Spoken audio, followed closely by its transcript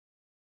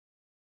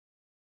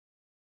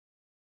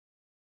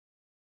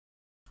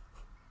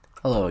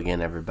Hello again,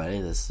 everybody.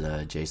 This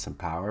is Jason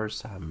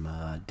Powers.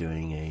 I'm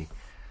doing a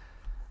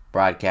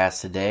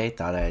broadcast today.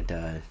 Thought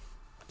I'd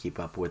keep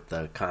up with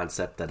the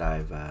concept that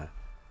I've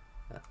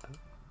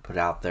put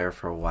out there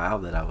for a while,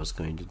 that I was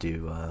going to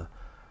do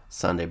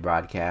Sunday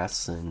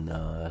broadcasts and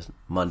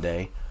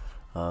Monday.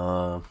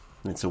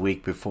 It's a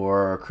week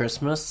before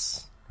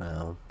Christmas,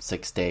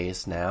 6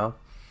 days now.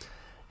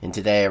 And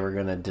today we're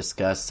going to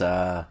discuss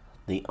the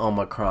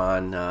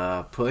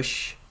Omicron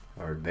push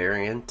or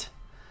variant.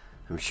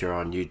 I'm sure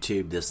on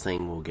YouTube this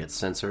thing will get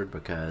censored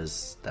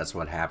because that's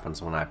what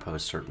happens when I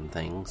post certain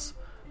things.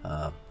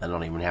 I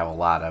don't even have a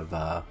lot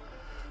of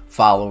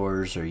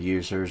followers or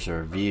users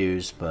or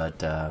views, but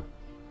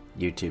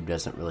YouTube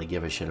doesn't really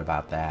give a shit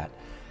about that.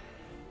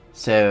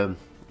 So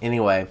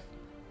anyway,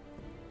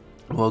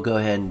 we'll go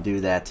ahead and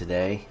do that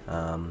today.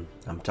 I'm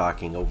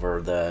talking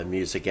over the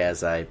music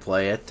as I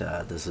play it.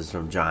 This is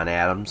from John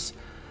Adams.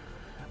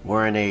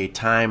 We're in a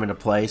time and a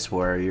place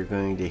where you're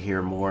going to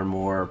hear more and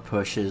more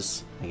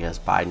pushes. I guess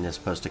Biden is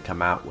supposed to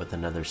come out with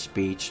another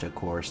speech, of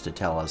course, to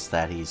tell us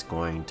that he's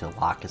going to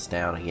lock us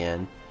down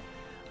again.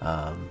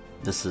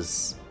 This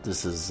is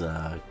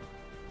the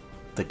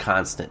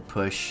constant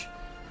push,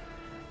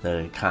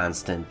 the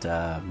constant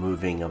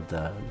moving of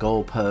the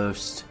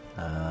goalpost.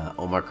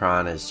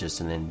 Omicron is just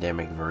an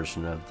endemic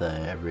version of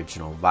the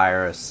original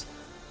virus.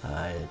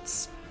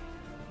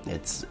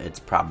 It's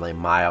probably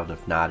mild,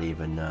 if not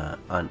even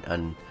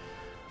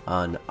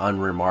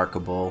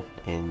unremarkable,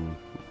 and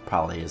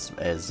probably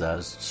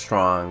as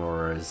strong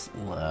or as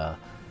what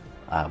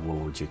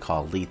would you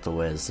call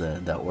lethal as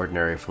the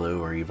ordinary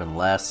flu, or even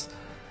less.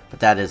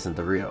 But that isn't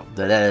the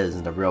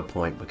real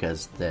point,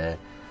 because the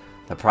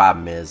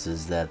problem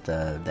is that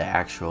the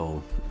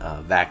actual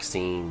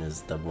vaccine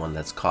is the one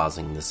that's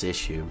causing this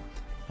issue.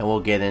 And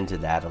we'll get into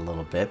that a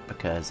little bit,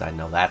 because I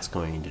know that's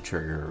going to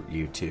trigger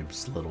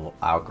YouTube's little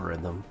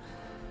algorithm.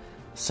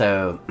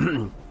 So,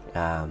 and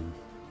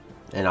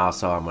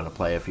also I'm going to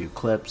play a few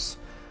clips.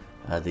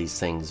 These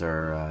things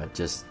are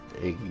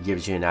it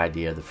gives you an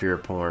idea of the fear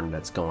porn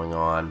that's going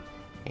on.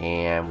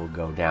 And we'll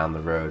go down the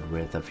road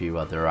with a few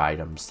other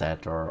items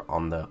that are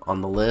on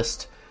the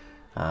list.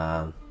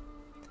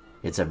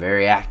 It's a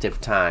very active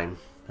time.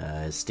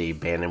 As Steve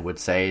Bannon would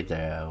say,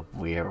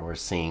 we're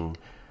seeing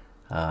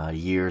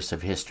years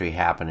of history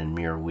happen in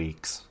mere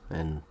weeks,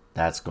 and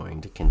that's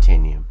going to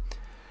continue.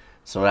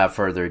 So without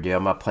further ado,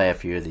 I'm going to play a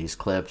few of these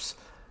clips.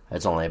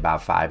 It's only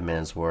about 5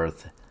 minutes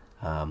worth,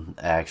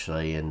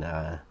 actually,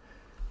 and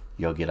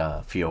you'll get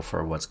a feel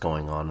for what's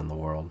going on in the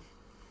world.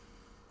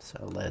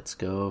 So let's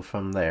go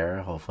from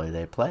there. Hopefully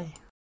they play.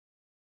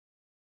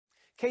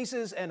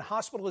 Cases and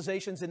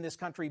hospitalizations in this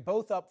country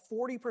both up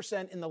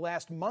 40% in the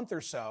last month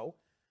or so.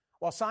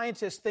 While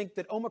scientists think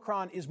that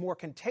Omicron is more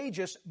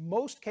contagious,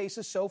 most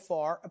cases so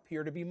far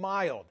appear to be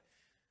mild.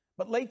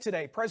 But late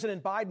today,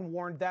 President Biden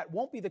warned that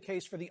won't be the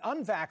case for the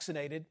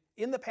unvaccinated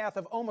in the path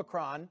of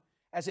Omicron,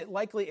 as it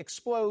likely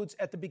explodes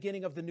at the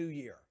beginning of the new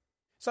year.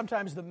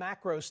 Sometimes the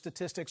macro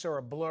statistics are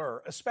a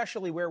blur,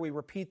 especially where we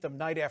repeat them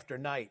night after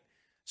night.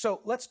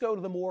 So let's go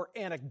to the more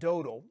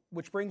anecdotal,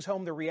 which brings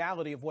home the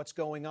reality of what's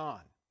going on.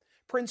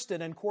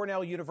 Princeton and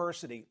Cornell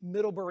University,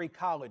 Middlebury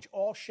College,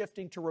 all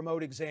shifting to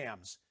remote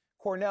exams.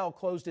 Cornell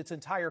closed its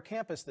entire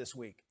campus this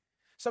week.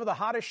 Some of the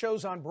hottest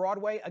shows on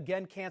Broadway,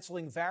 again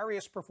canceling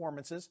various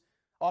performances,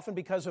 often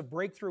because of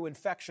breakthrough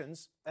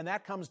infections, and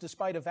that comes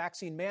despite a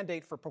vaccine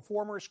mandate for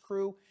performers,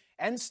 crew,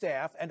 and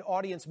staff, and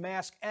audience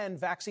mask and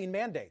vaccine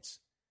mandates.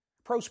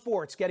 Pro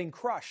sports getting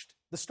crushed.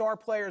 The star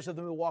players of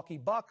the Milwaukee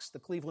Bucks, the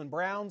Cleveland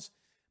Browns,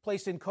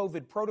 placed in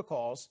COVID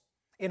protocols.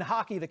 In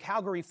hockey, the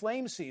Calgary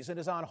Flames season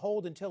is on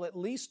hold until at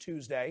least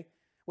Tuesday,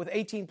 with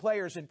 18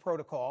 players in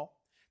protocol.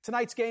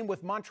 Tonight's game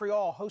with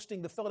Montreal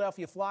hosting the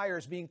Philadelphia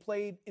Flyers being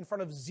played in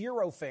front of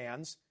 0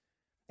 fans.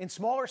 In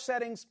smaller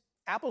settings,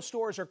 Apple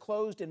stores are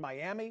closed in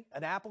Miami,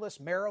 Annapolis,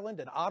 Maryland,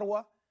 and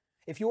Ottawa.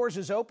 If yours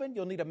is open,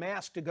 you'll need a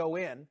mask to go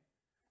in.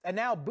 And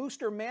now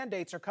booster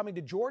mandates are coming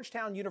to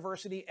Georgetown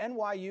University,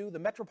 NYU, the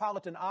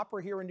Metropolitan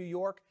Opera here in New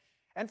York,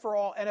 and for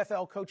all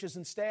NFL coaches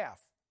and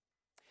staff.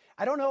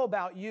 I don't know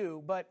about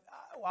you, but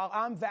while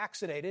I'm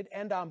vaccinated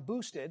and I'm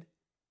boosted,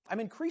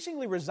 I'm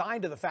increasingly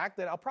resigned to the fact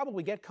that I'll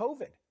probably get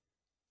COVID.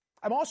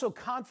 I'm also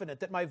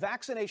confident that my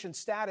vaccination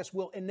status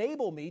will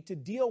enable me to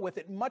deal with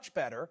it much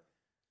better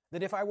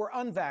than if I were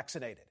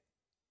unvaccinated.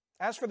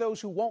 As for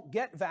those who won't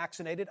get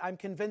vaccinated, I'm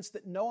convinced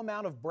that no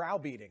amount of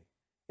browbeating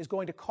is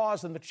going to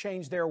cause them to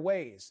change their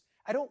ways.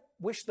 I don't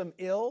wish them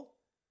ill,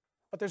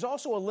 but there's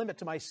also a limit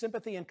to my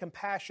sympathy and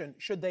compassion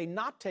should they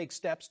not take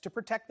steps to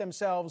protect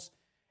themselves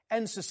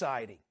and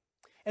society.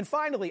 And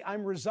finally,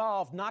 I'm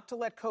resolved not to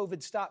let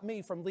COVID stop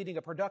me from leading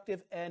a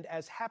productive and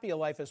as happy a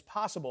life as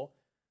possible,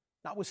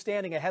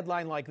 notwithstanding a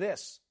headline like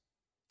this.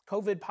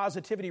 COVID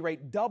positivity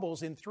rate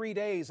doubles in 3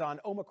 days on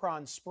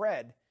Omicron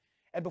spread.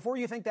 And before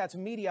you think that's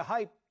media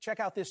hype, check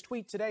out this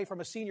tweet today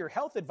from a senior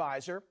health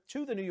advisor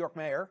to the New York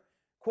mayor.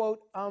 Quote,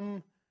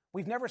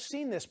 we've never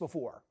seen this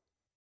before.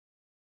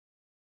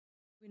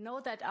 We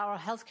know that our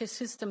healthcare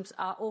systems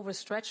are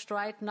overstretched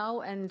right now,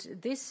 and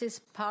this is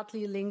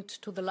partly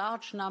linked to the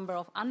large number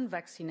of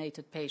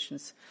unvaccinated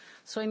patients.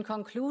 So in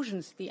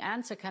conclusions, the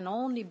answer can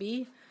only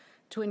be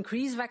to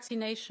increase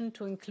vaccination,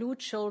 to include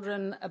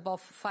children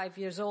above 5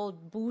 years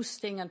old,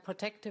 boosting and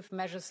protective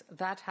measures.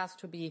 That has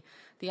to be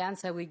the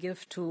answer we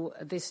give to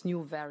this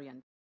new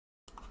variant.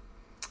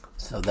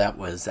 So that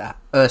was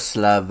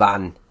Ursula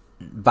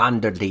von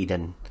der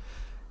Leyen.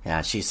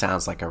 Yeah, she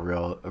sounds like a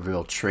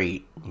real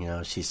treat. You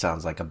know, she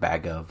sounds like a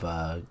bag of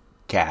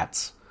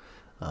cats.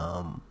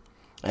 And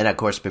of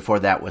course, before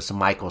that was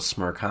Michael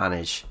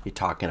Smerconish. You're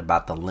talking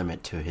about the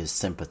limit to his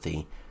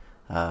sympathy,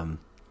 and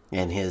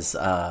his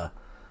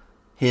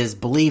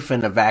belief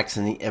in a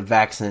vaccine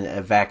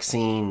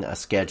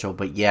schedule,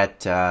 but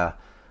yet,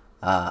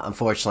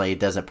 unfortunately, it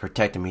doesn't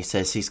protect him. He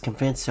says he's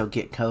convinced he'll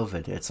get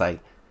COVID. It's like,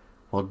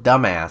 well,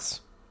 dumbass.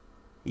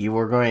 You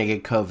were going to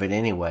get COVID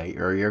anyway,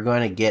 or you're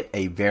going to get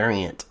a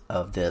variant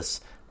of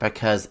this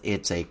because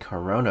it's a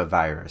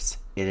coronavirus.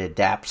 It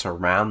adapts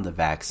around the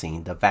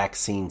vaccine. The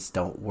vaccines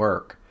don't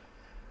work.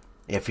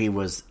 If he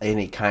was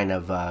any kind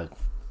of,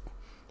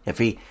 if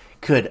he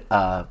could,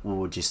 what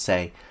would you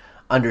say,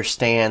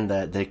 understand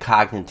the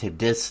cognitive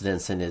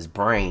dissonance in his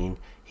brain,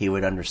 he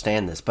would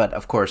understand this. But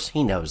of course,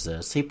 he knows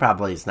this. He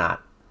probably is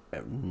not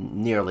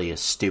nearly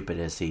as stupid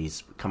as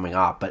he's coming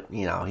off, but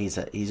you know, he's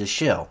a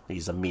shill.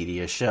 He's a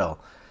media shill,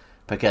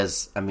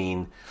 because I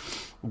mean,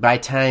 by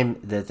time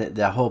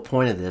the whole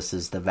point of this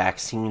is the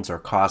vaccines are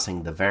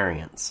causing the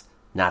variants,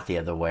 not the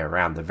other way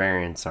around. The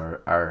variants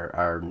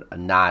are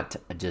not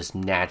just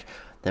natural.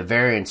 The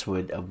variants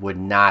would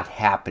not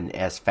happen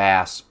as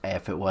fast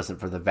if it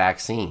wasn't for the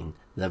vaccine.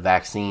 The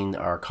vaccine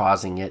are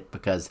causing it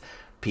because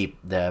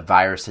the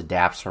virus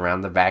adapts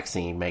around the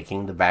vaccine,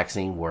 making the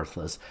vaccine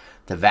worthless.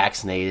 The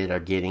vaccinated are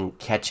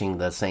catching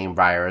the same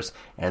virus,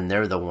 and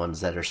they're the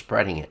ones that are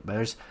spreading it. But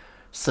there's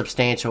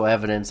substantial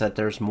evidence that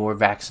there's more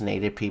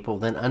vaccinated people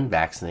than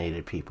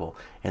unvaccinated people,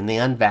 and the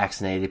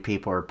unvaccinated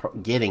people are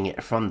getting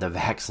it from the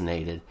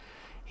vaccinated.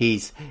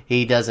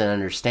 He doesn't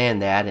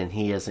understand that, and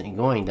he isn't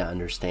going to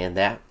understand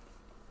that.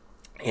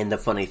 And the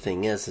funny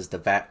thing is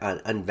the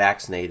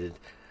unvaccinated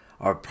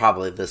are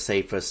probably the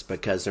safest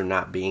because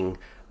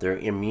their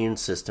immune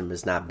system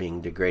is not being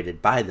degraded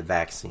by the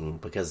vaccine,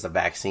 because the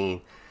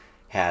vaccine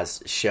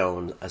has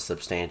shown a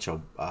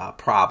substantial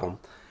problem,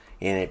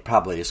 and it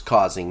probably is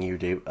causing you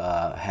to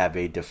have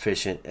a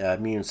deficient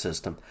immune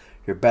system.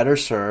 You're better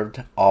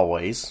served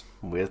always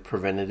with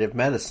preventative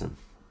medicine.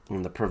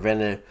 And the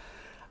preventative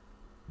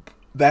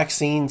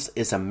vaccines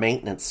is a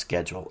maintenance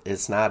schedule.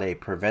 It's not a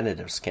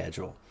preventative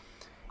schedule.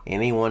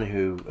 Anyone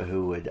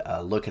who would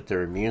look at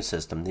their immune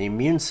system, the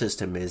immune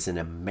system is an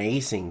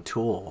amazing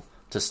tool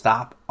to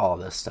stop all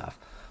this stuff.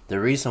 The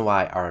reason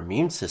why our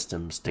immune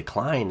systems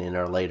decline in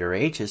our later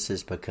ages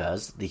is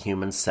because the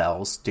human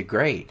cells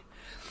degrade.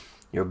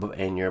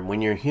 When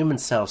your human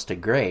cells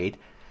degrade,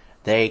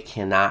 they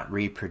cannot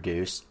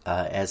reproduce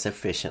as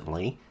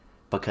efficiently,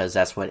 because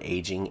that's what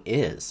aging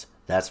is.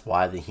 That's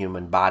why the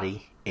human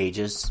body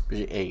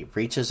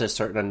reaches a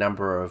certain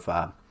number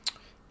of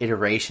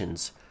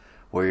iterations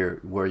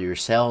where your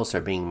cells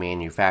are being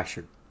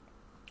manufactured.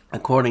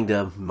 According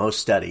to most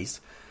studies,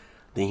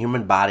 the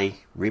human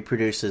body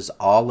reproduces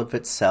all of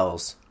its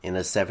cells in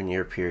a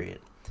 7-year period.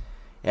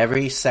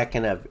 Every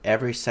second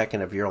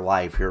of your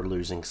life, you're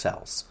losing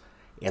cells,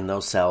 and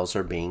those cells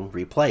are being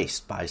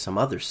replaced by some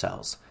other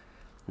cells.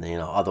 You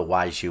know,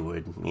 otherwise you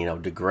would,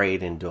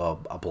 degrade into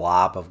a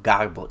blob of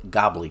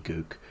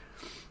gobbledygook.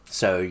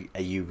 So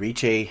you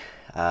reach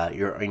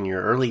you're in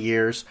your early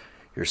years.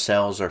 Your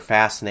cells are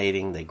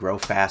fascinating. They grow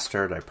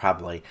faster.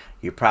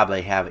 You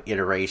probably have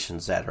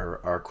iterations that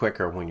are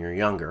quicker when you're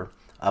younger,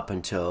 up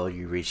until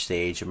you reach the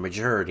age of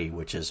maturity,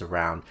 which is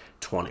around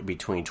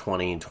between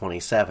 20 and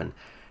 27.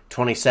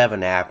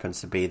 27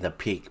 happens to be the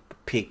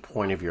peak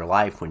point of your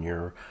life when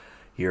you're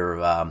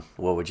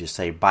what would you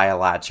say,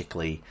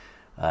 biologically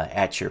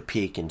at your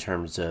peak in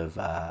terms of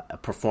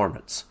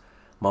performance.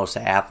 Most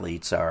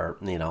athletes are,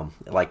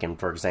 like in,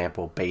 for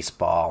example,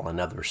 baseball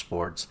and other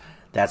sports,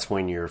 that's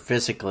when you're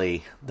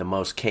physically the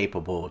most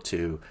capable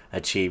to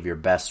achieve your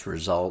best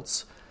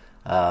results.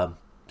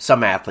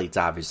 Some athletes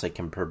obviously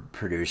can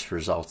produce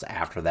results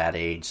after that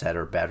age that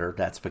are better.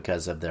 That's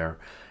because of their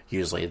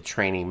usually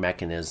training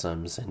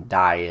mechanisms and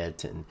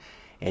diet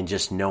and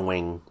just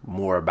knowing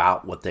more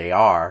about what they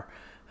are,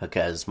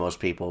 because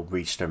most people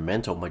reach their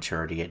mental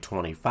maturity at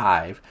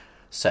 25.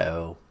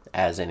 So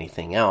as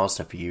anything else,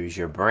 if you use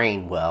your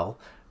brain well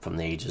from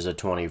the ages of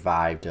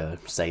 25 to,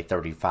 say,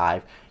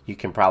 35, you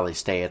can probably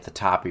stay at the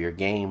top of your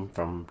game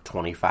from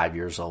 25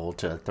 years old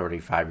to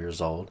 35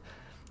 years old.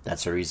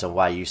 That's the reason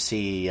why you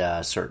see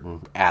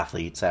certain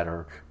athletes that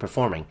are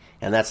performing.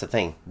 And that's the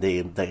thing.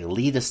 The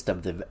elitist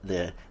of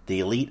the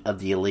elite of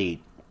the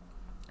elite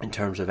in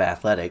terms of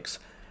athletics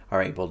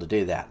are able to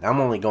do that. Now, I'm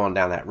only going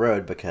down that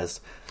road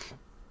because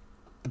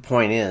the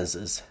point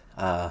is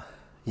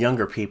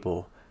younger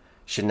people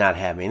should not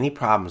have any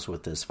problems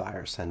with this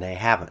virus, and they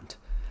haven't.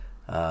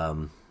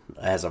 I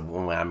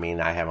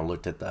haven't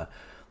looked at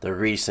the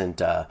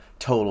recent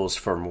totals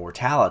for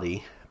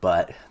mortality,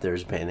 but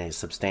there's been a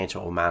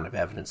substantial amount of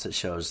evidence that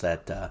shows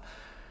that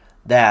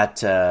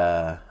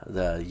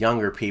the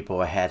younger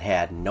people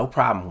had no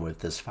problem with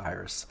this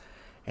virus,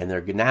 and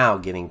they're now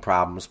getting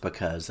problems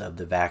because of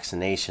the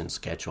vaccination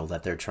schedule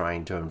that they're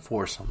trying to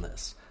enforce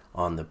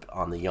on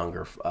the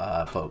younger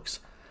folks.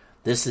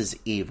 This is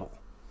evil.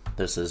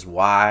 This is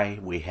why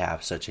we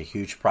have such a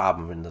huge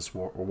problem in this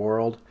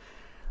world.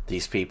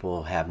 These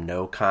people have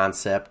no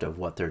concept of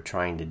what they're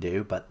trying to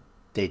do, but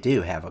they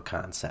do have a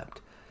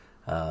concept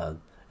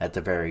at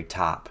the very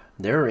top.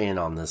 They're in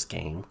on this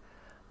game.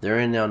 They're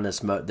in on this.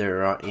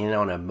 They're in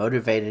on a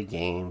motivated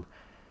game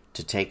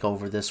to take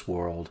over this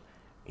world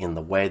in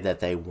the way that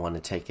they want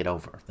to take it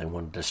over. They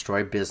want to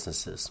destroy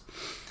businesses.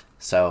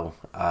 So,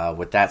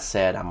 with that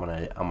said, I'm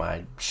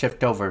gonna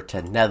shift over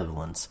to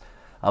Netherlands,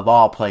 of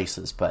all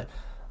places. But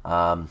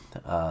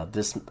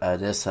this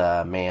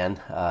man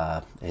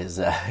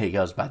he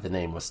goes by the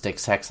name of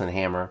Styx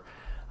Hexenhammer.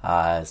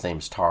 His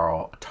name's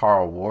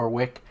Tarl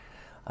Warwick.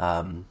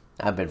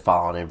 I've been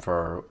following him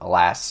for the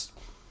last,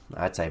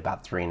 I'd say,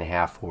 about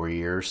 3.5-4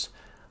 years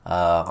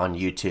on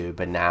YouTube,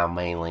 and now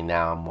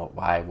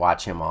I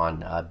watch him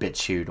on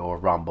BitChute or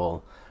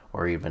Rumble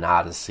or even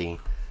Odyssey,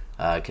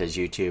 because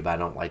YouTube, I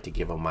don't like to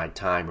give him my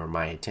time or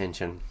my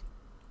attention.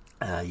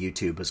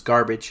 YouTube is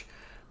garbage.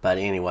 But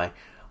anyway,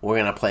 we're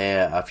going to play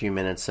a few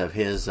minutes of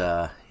his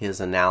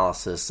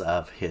analysis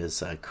of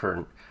his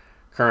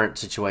current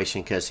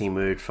situation, because he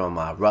moved from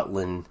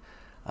Rutland,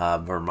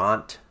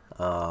 Vermont.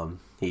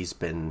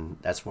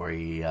 That's where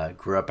he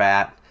grew up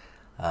at.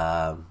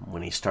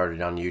 When he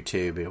started on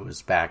YouTube, it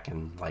was back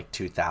in like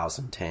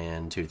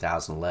 2010,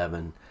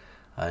 2011,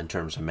 in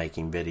terms of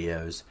making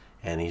videos,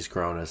 and he's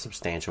grown a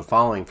substantial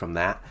following from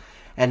that.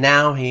 And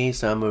now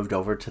he's moved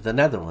over to the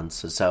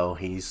Netherlands, so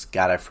he's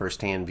got a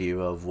first-hand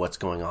view of what's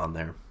going on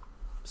there.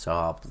 So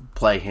I'll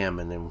play him,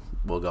 and then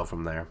we'll go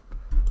from there.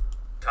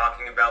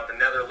 Talking about the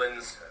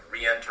Netherlands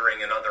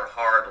re-entering another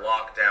hard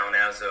lockdown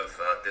as of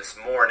this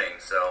morning,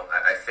 so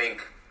I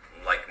think,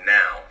 like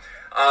now,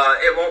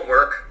 it won't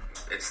work.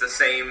 It's the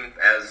same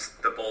as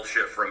the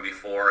bullshit from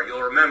before.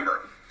 You'll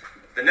remember,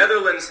 the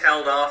Netherlands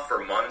held off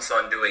for months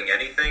on doing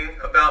anything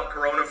about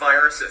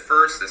coronavirus at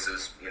first. This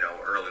is,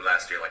 early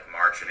last year, like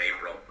March and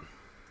April.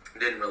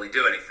 Didn't really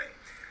do anything.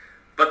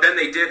 But then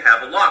they did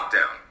have a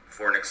lockdown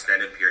for an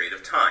extended period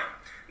of time.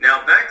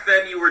 Now, back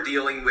then you were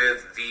dealing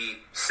with the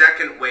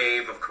second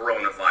wave of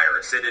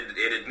coronavirus.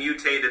 It had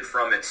mutated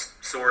from its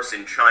source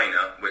in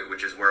China,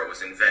 which is where it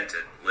was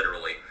invented,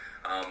 literally.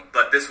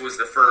 But this was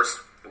the first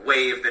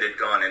wave that had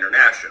gone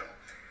international.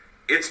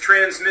 Its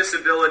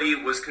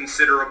transmissibility was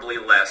considerably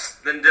less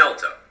than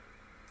Delta.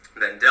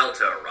 Then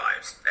Delta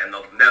arrives, and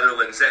the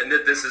Netherlands, and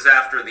this is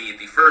after the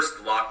first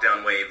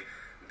lockdown wave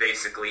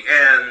basically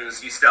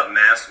ends. You still have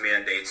mask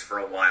mandates for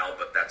a while,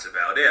 but that's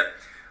about it.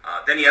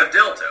 Then you have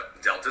Delta.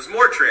 Delta's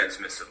more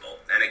transmissible,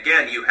 and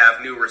again, you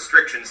have new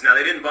restrictions. Now,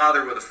 they didn't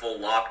bother with a full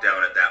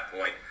lockdown at that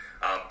point,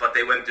 but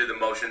they went through the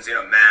motions,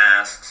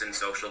 masks and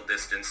social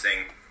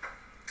distancing,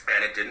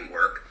 and it didn't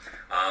work,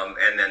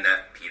 and then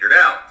that petered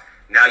out.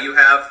 Now you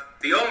have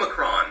the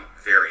Omicron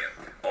variant.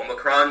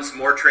 Omicron's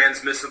more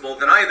transmissible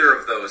than either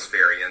of those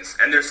variants,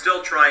 and they're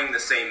still trying the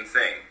same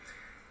thing.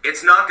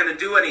 It's not going to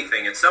do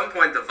anything. At some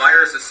point, the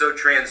virus is so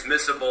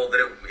transmissible that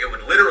it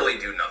would literally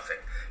do nothing.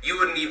 You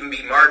wouldn't even be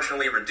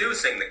marginally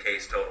reducing the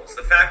case totals.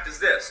 The fact is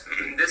this.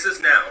 This is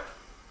now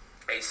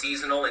a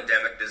seasonal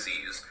endemic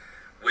disease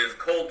with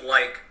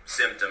cold-like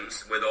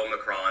symptoms with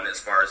Omicron, as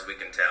far as we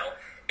can tell,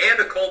 and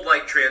a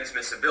cold-like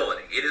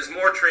transmissibility. It is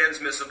more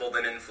transmissible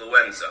than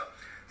influenza.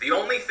 The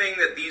only thing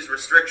that these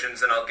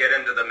restrictions, and I'll get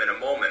into them in a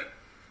moment,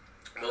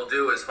 will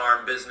do is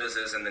harm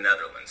businesses in the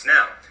Netherlands.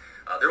 Now,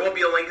 there will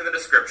be a link in the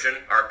description,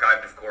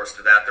 archived, of course,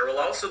 to that. There will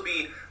also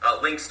be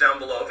links down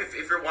below. If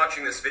you're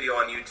watching this video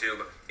on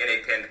YouTube, in a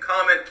pinned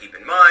comment, keep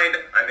in mind,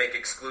 I make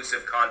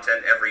exclusive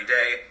content every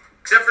day,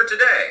 except for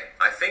today.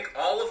 I think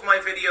all of my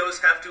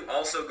videos have to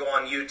also go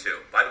on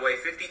YouTube. By the way,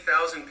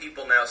 50,000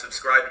 people now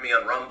subscribe to me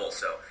on Rumble,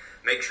 so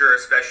make sure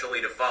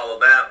especially to follow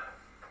that.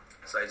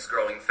 The site's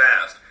growing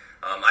fast.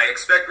 I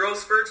expect growth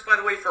spurts, by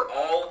the way, for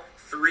all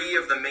 3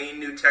 of the main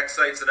new tech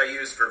sites that I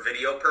use for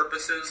video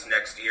purposes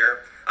next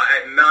year.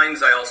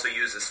 Mine's I also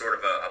use as sort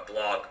of a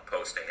blog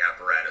posting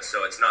apparatus,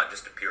 so it's not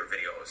just a pure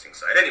video hosting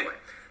site. Anyway,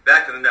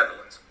 back to the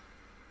Netherlands.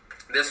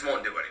 This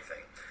won't do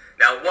anything.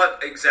 Now, what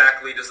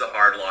exactly does the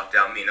hard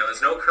lockdown mean? Now,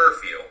 there's no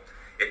curfew.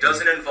 It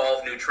doesn't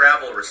involve new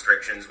travel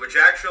restrictions, which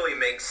actually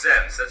makes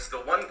sense. That's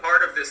the one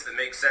part of this that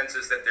makes sense,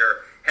 is that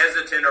they're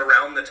hesitant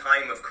around the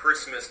time of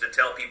Christmas to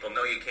tell people,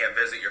 no, you can't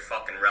visit your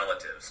fucking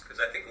relatives. Because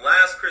I think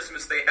last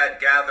Christmas they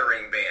had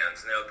gathering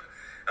bans.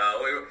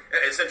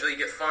 Essentially, you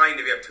get fined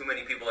if you have too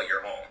many people at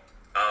your home.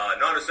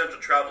 Non-essential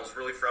travel is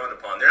really frowned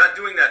upon. They're not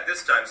doing that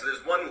this time, so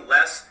there's one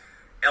less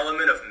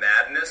element of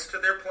madness to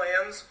their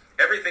plans.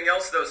 Everything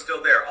else, though, is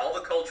still there. All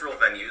the cultural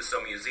venues,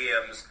 so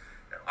museums,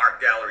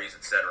 art galleries,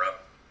 etc.,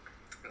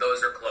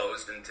 those are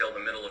closed until the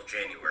middle of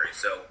January,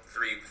 so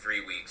three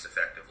weeks,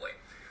 effectively.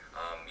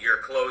 You're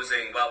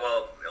closing,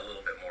 well, a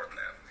little bit more than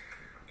that.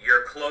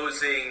 you're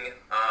closing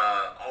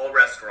all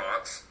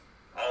restaurants,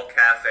 all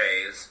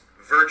cafes,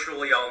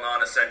 virtually all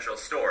non-essential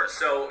stores.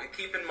 So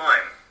keep in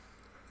mind,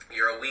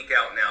 you're a week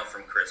out now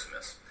from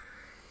Christmas,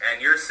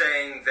 and you're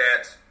saying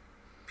that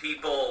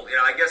people,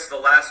 I guess the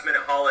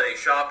last-minute holiday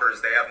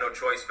shoppers, they have no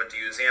choice but to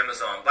use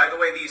Amazon. By the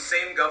way, these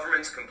same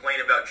governments complain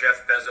about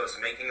Jeff Bezos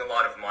making a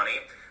lot of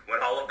money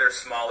when all of their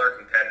smaller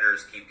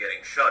competitors keep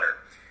getting shuttered.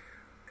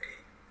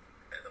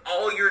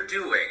 All you're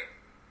doing,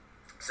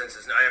 since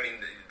it's not,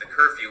 the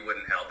curfew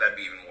wouldn't help, that'd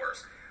be even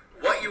worse.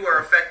 What you are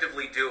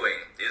effectively doing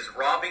is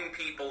robbing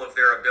people of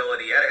their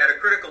ability at a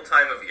critical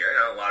time of year.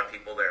 A lot of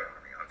people, they're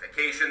on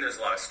vacation, there's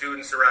a lot of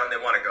students around, they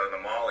want to go to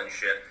the mall and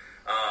shit.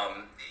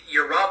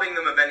 You're robbing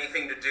them of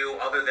anything to do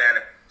other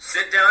than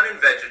sit down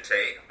and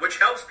vegetate, which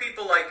helps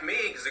people like me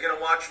because they're going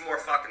to watch more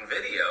fucking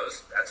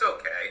videos. That's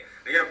okay.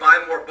 They're going to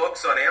buy more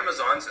books on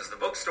Amazon since the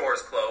bookstore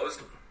is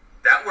closed.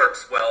 That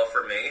works well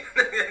for me.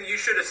 You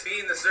should have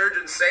seen the surge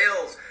in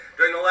sales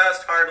during the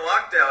last hard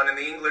lockdown in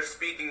the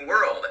English-speaking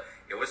world.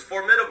 It was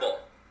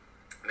formidable.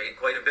 Made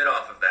quite a bit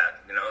off of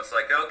that. It's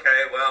like,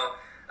 okay, well,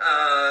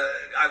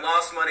 I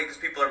lost money because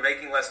people are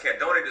making less, can't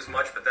donate as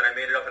much, but then I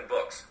made it up in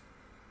books.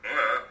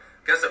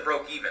 Guess I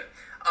broke even.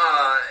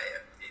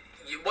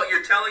 What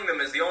you're telling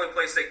them is the only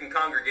place they can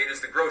congregate is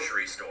the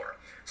grocery store.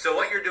 So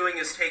what you're doing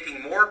is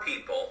taking more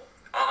people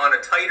on a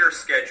tighter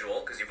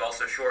schedule, because you've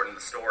also shortened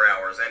the store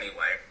hours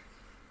anyway,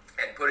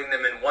 and putting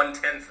them in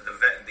 1/10 of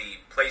the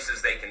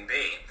places they can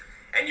be,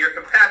 and you're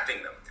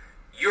compacting them.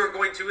 You're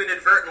going to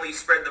inadvertently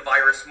spread the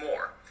virus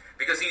more,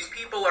 because these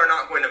people are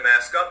not going to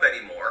mask up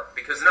anymore,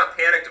 because they're not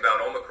panicked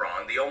about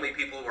Omicron. The only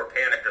people who are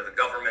panicked are the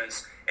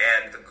governments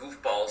and the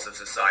goofballs of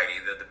society,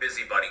 the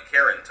busybody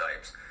Karen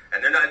types.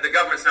 And the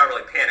government's not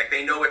really panicked.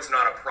 They know it's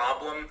not a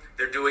problem.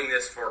 They're doing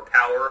this for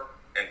power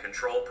and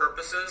control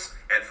purposes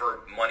and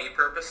for money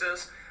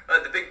purposes.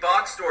 The big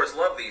box stores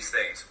love these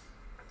things.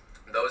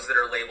 Those that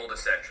are labeled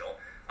essential,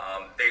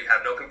 they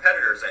have no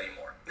competitors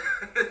anymore.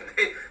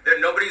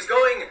 Nobody's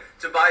going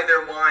to buy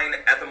their wine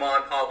at the Ma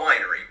and Pa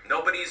winery.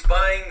 Nobody's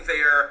buying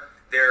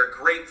their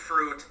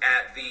grapefruit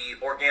at the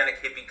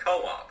organic hippie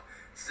co-op.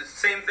 It's the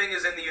same thing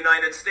as in the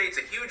United States.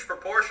 A huge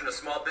proportion of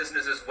small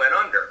businesses went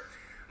under.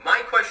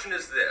 My question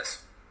is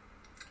this.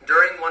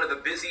 During one of the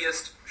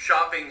busiest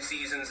shopping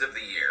seasons of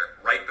the year,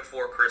 right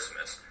before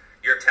Christmas,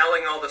 you're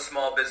telling all the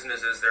small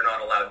businesses they're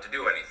not allowed to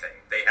do anything.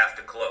 They have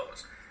to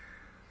close.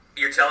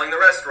 You're telling the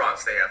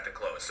restaurants they have to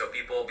close, so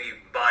people will be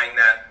buying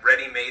that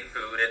ready-made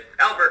food at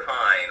Albert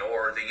Heijn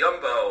or the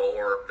Jumbo,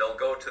 or they'll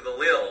go to the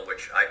Lil,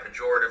 which I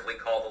pejoratively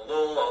call the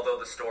Lul, although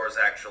the store is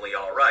actually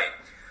all right.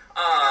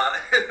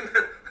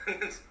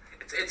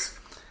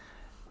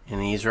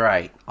 And he's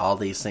right. All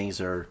these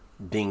things are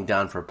being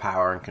done for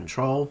power and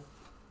control.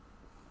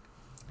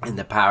 And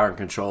the power and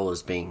control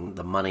is being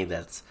the money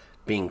that's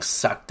being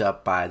sucked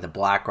up by the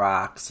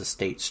BlackRocks, the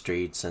State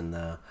Streets, and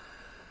the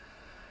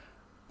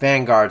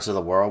Vanguards of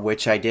the world,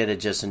 which I did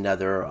just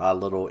another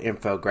little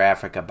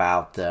infographic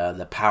about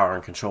the power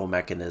and control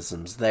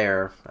mechanisms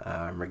there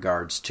in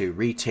regards to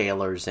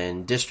retailers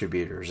and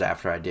distributors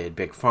after I did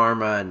Big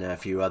Pharma and a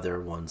few other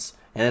ones.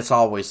 And it's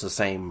always the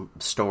same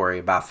story,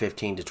 about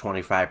 15 to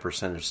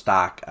 25% of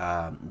stock,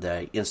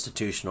 the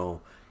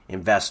institutional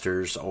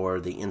investors or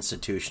the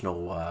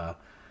institutional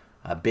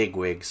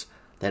bigwigs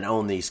that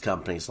own these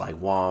companies like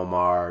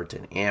Walmart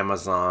and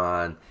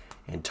Amazon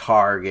and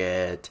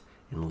Target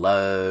and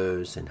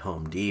Lowe's and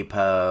Home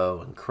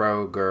Depot and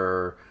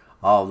Kroger.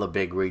 All the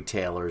big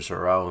retailers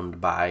are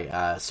owned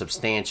by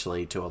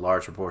substantially to a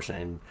large proportion,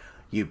 and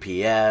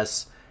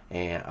UPS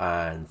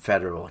and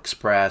Federal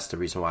Express. The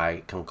reason why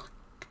I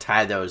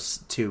tie those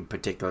two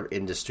particular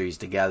industries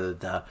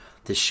together,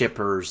 the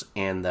shippers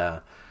and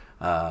the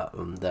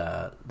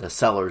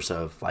sellers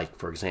of, like,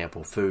 for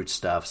example,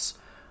 foodstuffs,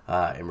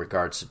 in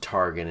regards to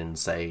Target and,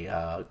 say,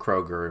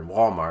 Kroger and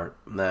Walmart.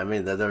 I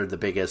mean, they're the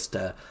biggest.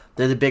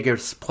 They're the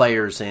biggest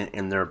players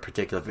in their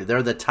particular.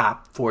 They're the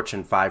top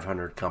Fortune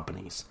 500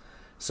 companies.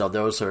 So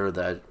those are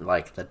the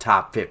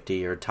top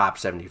 50 or top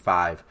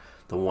 75.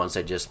 The ones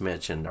I just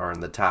mentioned are in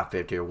the top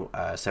 50 or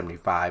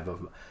 75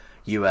 of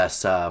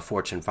U.S.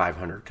 Fortune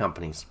 500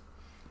 companies.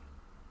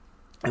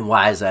 And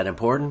why is that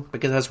important?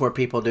 Because that's where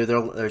people do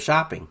their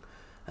shopping.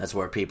 That's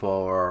where people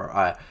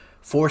are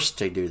forced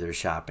to do their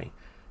shopping.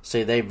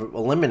 See, they've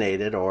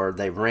eliminated or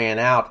they've ran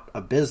out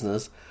of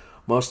business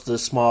most of the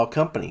small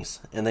companies.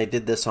 And they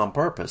did this on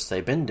purpose.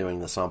 They've been doing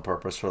this on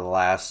purpose for the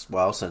last,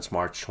 since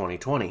March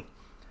 2020.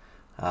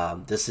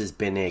 This has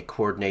been a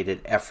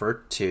coordinated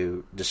effort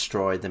to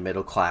destroy the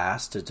middle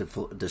class, to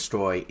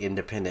destroy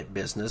independent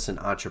business and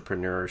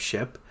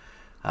entrepreneurship.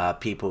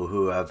 People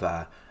who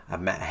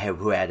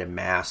had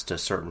amassed a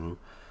certain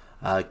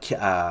niche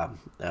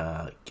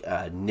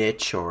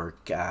or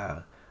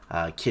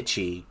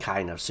kitschy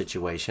kind of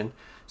situation.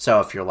 So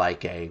if you're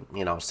like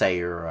say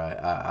you're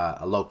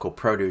a local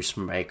produce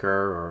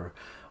maker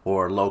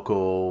or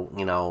local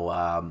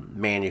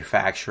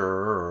manufacturer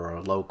or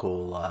a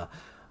local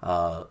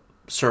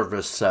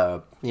service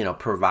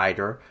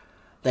provider,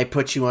 they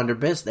put you under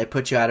business. They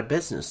put you out of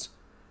business.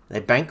 They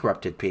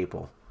bankrupted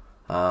people.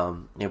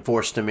 and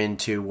forced them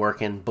into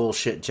working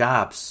bullshit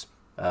jobs,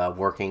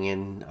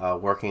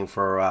 working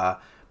for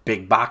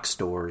big box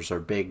stores or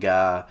big,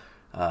 I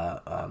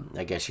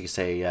guess you could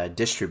say,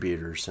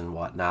 distributors and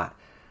whatnot.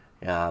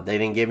 They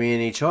didn't give you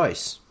any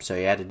choice, so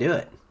you had to do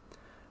it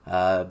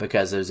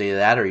because it was either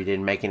that or you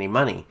didn't make any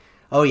money.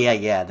 Oh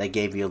yeah, they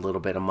gave you a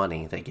little bit of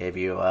money. They gave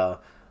you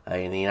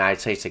in the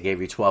United States, they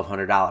gave you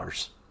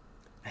 $1,200.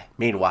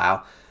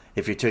 Meanwhile,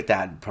 if you took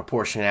that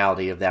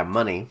proportionality of that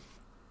money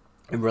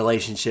in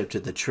relationship to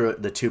the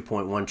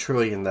 2.1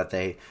 trillion that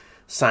they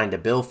signed a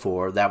bill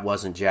for, that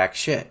wasn't jack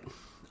shit.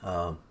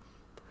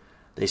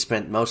 They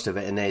spent most of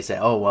it, and they say,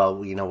 "Oh well,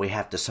 we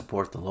have to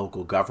support the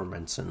local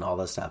governments and all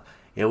this stuff."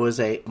 It was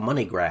a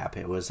money grab.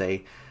 It was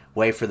a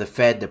way for the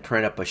Fed to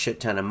print up a shit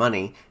ton of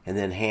money and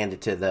then hand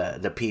it to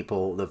the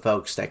people, the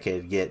folks that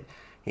could get,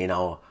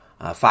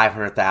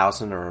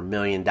 $500,000 or $1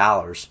 million.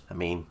 I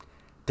mean,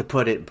 to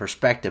put it in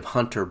perspective,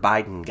 Hunter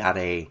Biden got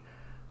a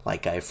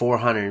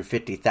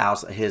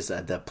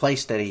 $450,000. The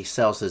place that he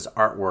sells his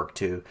artwork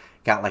to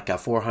got like a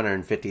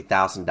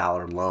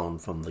 $450,000 loan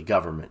from the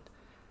government,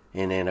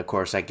 and then of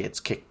course that gets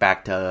kicked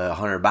back to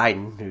Hunter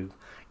Biden, who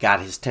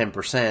got his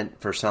 10%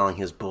 for selling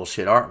his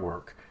bullshit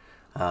artwork.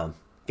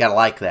 Gotta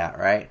like that,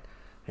 right?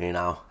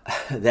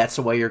 That's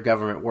the way your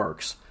government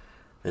works.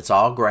 It's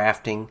all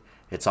grafting.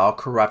 It's all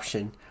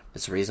corruption.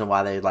 It's the reason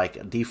why they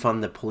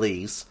defund the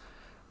police.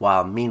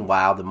 While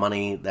meanwhile, the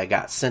money that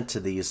got sent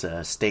to these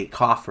state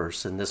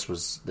coffers, and this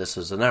was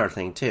another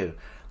thing too.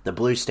 The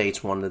blue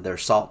states wanted their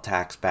salt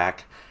tax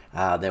back.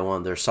 They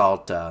wanted their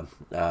salt. When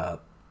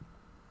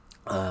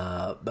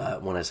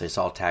I say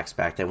salt tax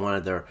back, they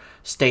wanted their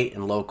state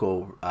and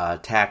local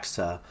tax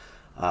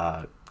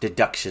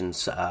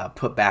deductions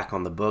put back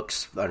on the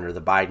books under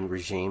the Biden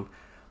regime.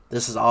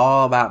 This is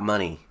all about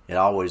money. It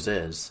always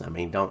is. I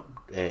mean,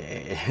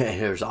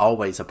 there's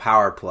always a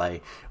power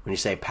play when you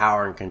say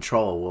power and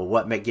control. Well,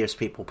 what gives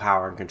people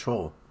power and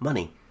control?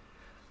 Money.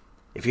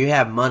 If you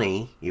have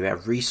money, you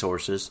have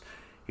resources.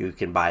 You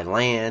can buy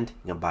land,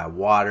 you can buy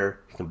water,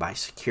 you can buy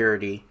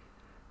security,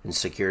 and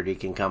security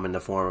can come in the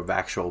form of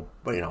actual,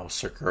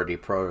 security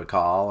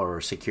protocol or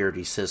a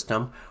security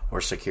system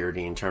or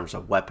security in terms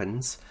of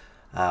weapons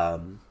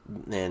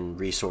and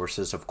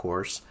resources, of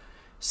course.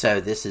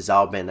 So this has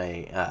all been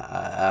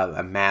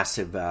a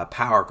massive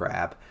power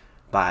grab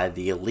by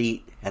the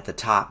elite at the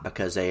top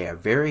because they are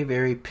very,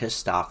 very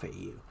pissed off at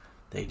you.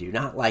 They do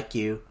not like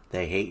you.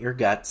 They hate your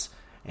guts.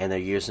 And they're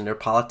using their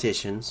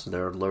politicians,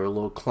 their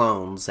little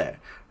clones that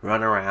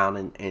run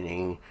around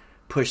and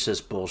push this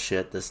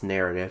bullshit, this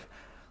narrative.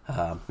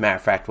 Matter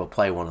of fact, we'll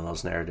play one of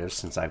those narratives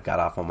since I've got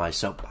off on my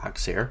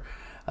soapbox here.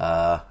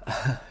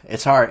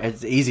 It's hard.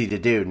 It's easy to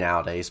do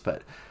nowadays,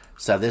 but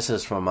so this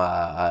is from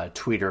a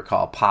tweeter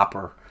called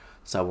Popper.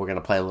 So we're going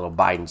to play a little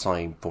Biden song,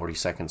 only 40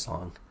 seconds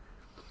long.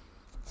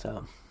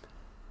 So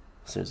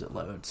as soon as it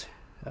loads.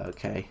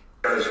 Okay.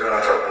 I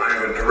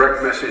have a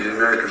direct message to the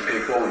American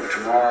people, and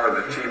tomorrow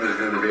the team is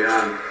going to be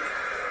on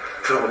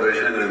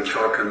television and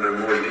talking in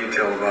more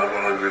detail about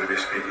what I'm going to be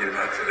speaking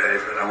about today.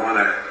 But I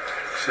want to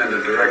send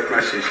a direct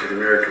message to the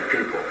American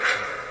people.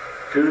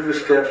 Due to the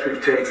steps we've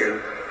taken,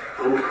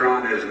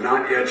 Omicron has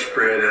not yet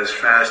spread as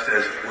fast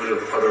as it would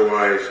have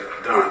otherwise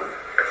done,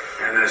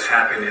 and that's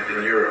happening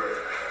in Europe.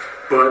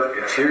 But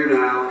it's here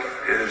now,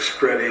 and it's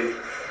spreading,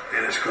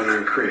 and it's going to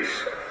increase.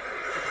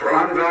 For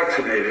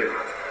unvaccinated,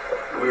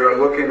 we are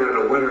looking at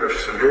a winter of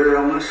severe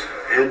illness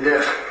and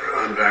death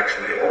for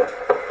unvaccinated.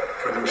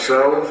 For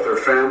themselves, their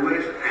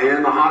families,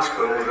 and the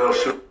hospitals they'll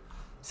soon.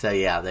 So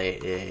yeah,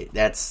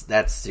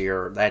 that's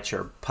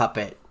your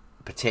puppet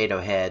potato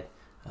head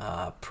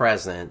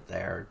president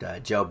there,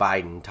 Joe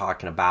Biden,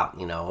 talking about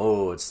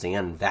it's the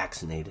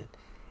unvaccinated.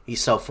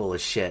 He's so full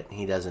of shit.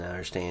 He doesn't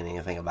understand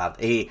anything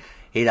about it.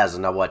 He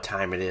doesn't know what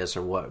time it is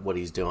or what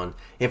he's doing.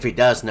 If he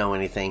does know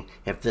anything,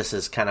 if this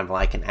is kind of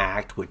like an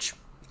act, which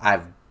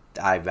I've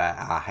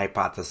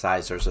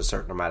hypothesized there's a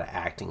certain amount of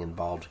acting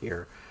involved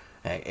here.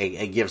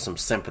 It gives some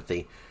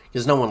sympathy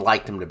because no one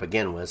liked him to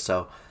begin with.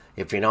 So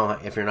if you're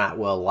not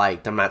well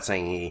liked, I'm not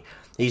saying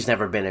he's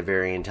never been a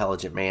very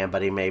intelligent man,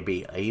 but he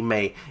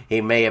may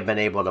have been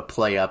able to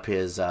play up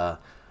his I'm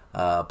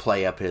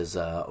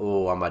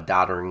a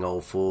doddering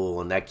old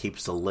fool, and that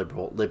keeps the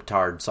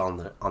libtards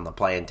on the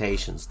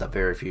plantations, the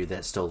very few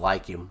that still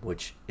like him.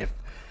 Which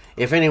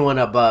if anyone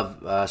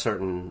above a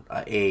certain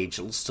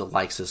age still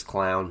likes this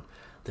clown,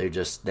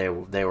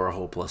 they were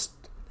hopeless.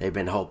 They've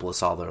been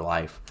hopeless all their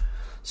life.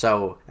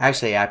 So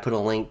actually, I put a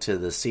link to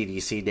the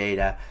CDC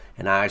data,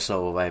 and I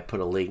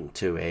put a link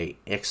to a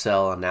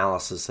Excel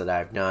analysis that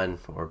I've done,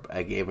 or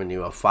I've given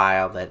you a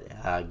file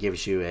that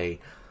gives you a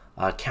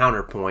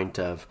counterpoint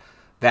of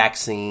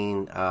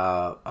vaccine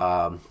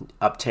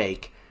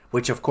uptake,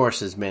 which of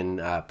course has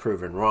been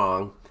proven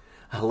wrong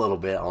a little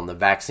bit on the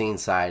vaccine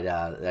side.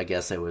 I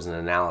guess there was an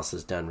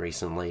analysis done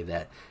recently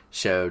that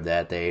showed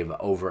that they've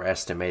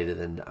overestimated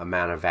the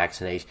amount of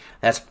vaccination.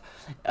 That's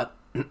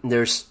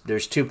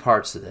there's two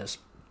parts to this.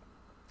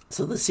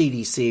 So the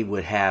CDC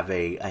would have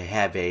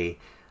a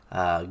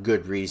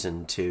good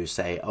reason to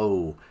say,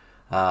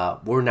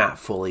 we're not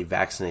fully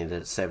vaccinated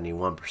at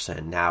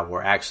 71%. Now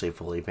we're actually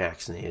fully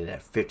vaccinated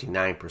at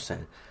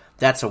 59%.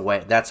 That's a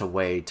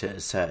way to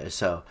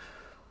so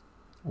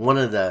one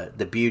of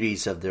the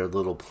beauties of their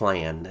little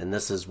plan, and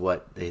this is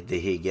what the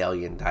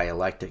Hegelian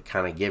dialectic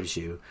kind of gives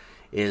you,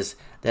 is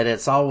that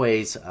it's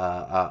always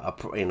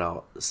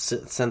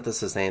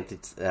synthesis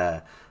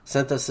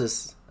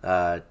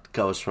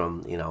goes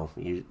from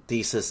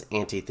thesis,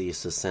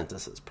 antithesis,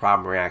 synthesis,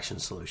 problem, reaction,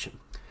 solution.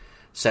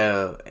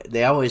 So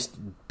they always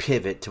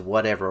pivot to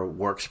whatever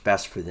works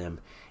best for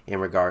them in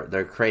regard.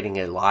 They're creating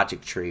a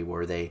logic tree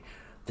where they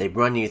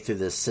run you through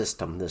this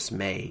system, this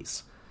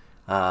maze.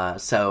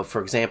 So,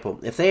 for example,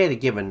 if they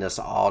had given this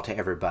all to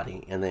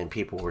everybody and then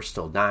people were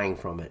still dying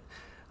from it,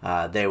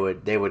 they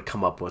would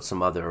come up with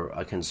some other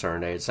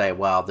concern. They'd say,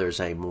 well, there's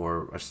a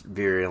more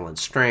virulent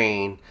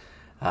strain,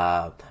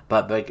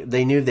 but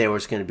they knew there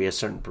was going to be a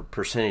certain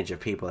percentage of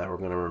people that were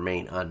going to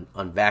remain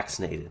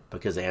unvaccinated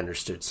because they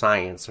understood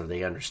science, or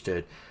they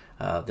understood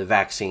the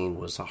vaccine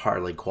was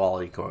hardly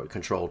quality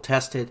control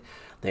tested.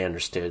 They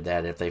understood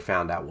that if they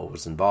found out what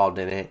was involved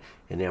in it,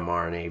 an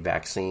mRNA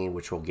vaccine,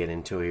 which we'll get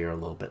into here a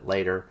little bit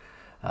later,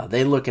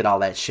 they look at all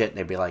that shit and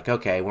they'd be like,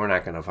 okay, we're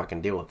not going to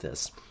fucking deal with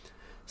this.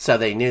 So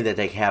they knew that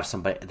they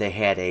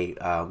had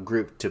a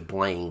group to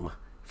blame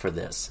for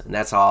this, and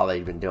that's all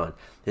they've been doing.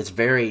 It's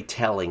very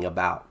telling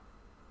about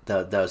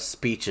the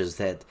speeches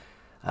that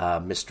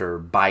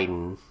Mr.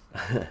 Biden,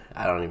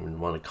 I don't even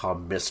want to call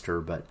him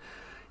Mr., but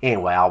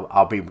anyway,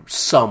 I'll be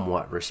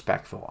somewhat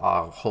respectful.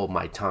 I'll hold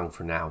my tongue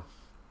for now.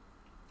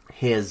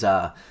 His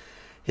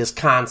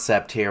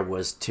concept here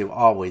was to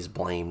always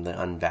blame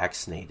the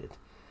unvaccinated.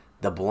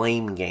 The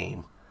blame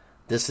game.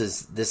 This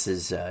is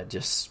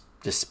just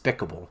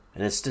despicable,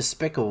 and it's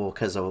despicable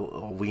because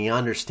we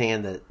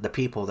understand that the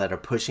people that are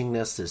pushing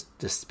this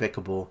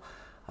despicable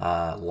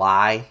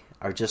lie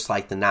are just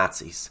like the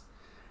Nazis.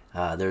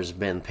 There's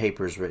been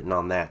papers written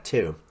on that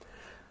too.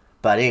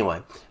 But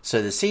anyway, so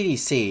the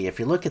CDC, if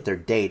you look at their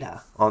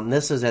data,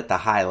 this is at the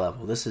high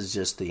level. This is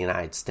just the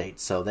United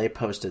States. So they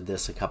posted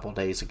this a couple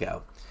days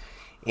ago.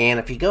 And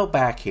if you go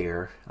back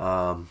here,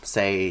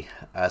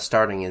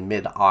 starting in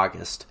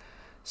mid-August,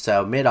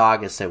 so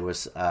mid-August it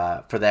was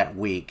for that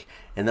week.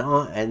 And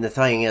the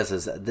thing is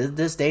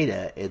this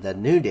data, the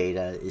new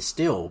data, is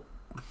still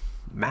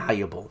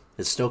malleable.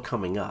 It's still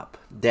coming up.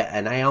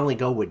 And I only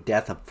go with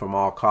death from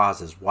all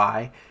causes.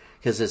 Why?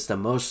 Because it's the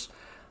most...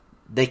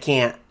 They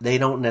can't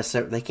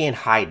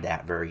hide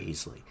that very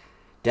easily.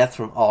 Death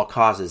from all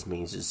causes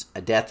means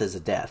a death is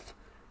a death.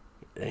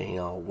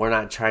 We're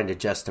not trying to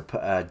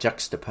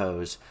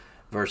juxtapose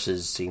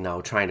versus,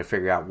 trying to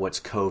figure out what's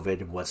COVID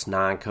and what's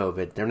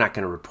non-COVID. They're not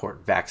going to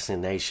report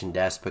vaccination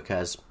deaths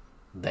because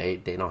they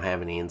don't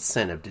have any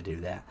incentive to do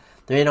that.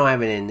 They don't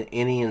have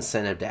any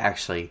incentive to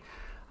actually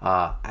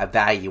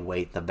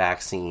evaluate the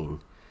vaccine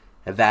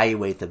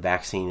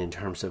in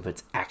terms of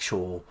its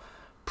actual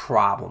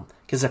problem.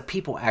 Because if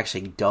people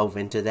actually dove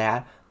into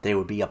that, they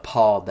would be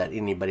appalled that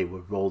anybody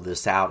would roll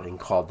this out and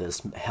call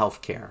this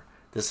healthcare.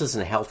 This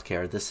isn't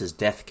healthcare. This is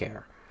death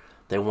care.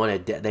 They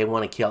want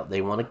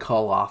to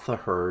cull off the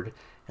herd,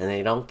 and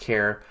they don't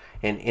care.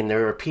 And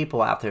there are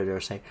people out there that are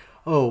saying,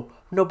 "Oh,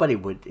 nobody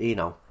would.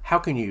 How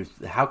can you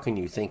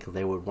think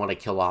they would want to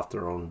kill off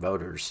their own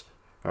voters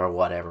or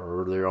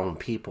whatever, or their own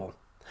people?"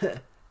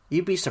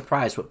 You'd be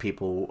surprised what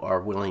people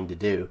are willing to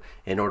do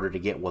in order to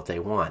get what they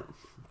want.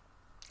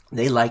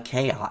 They like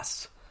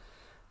chaos.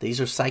 These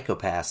are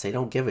psychopaths. They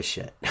don't give a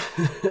shit.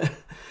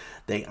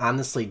 They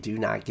honestly do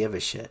not give a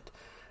shit.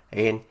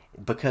 And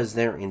because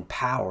they're in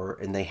power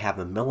and they have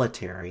a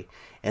military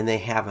and they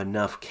have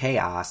enough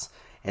chaos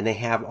and they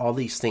have all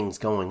these things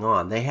going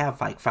on, they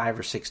have like 5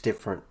 or 6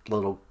 different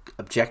little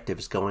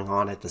objectives going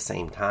on at the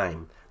same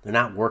time. They're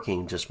not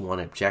working just one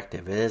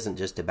objective. It isn't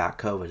just about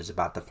COVID. It's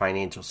about the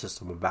financial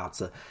system.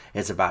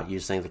 It's about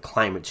using the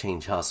climate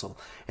change hustle.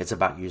 It's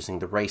about using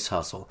the race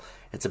hustle.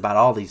 It's about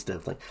all these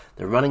different things.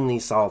 They're running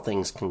these all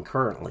things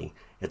concurrently.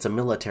 It's a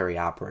military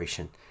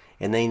operation.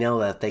 And they know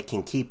that if they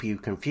can keep you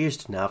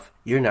confused enough,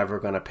 you're never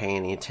going to pay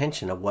any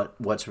attention to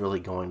what's really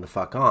going to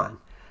fuck on.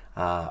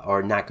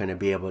 Or not going to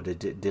be able to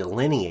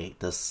delineate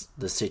the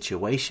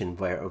situation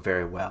very,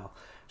 very well.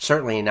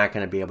 Certainly you're not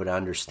going to be able to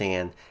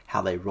understand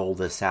how they roll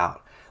this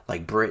out.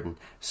 Like Britain.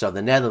 So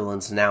the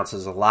Netherlands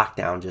announces a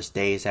lockdown just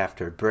days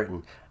after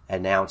Britain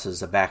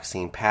announces a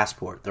vaccine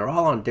passport. They're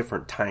all on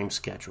different time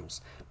schedules,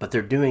 but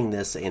they're doing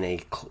this in a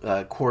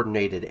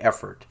coordinated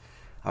effort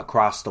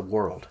across the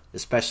world,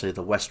 especially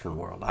the Western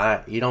world.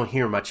 You don't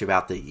hear much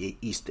about the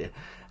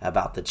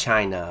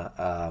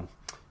China.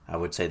 I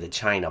would say the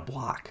China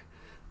bloc,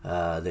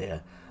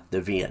 the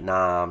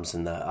Vietnams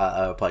and the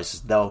other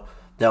places. Though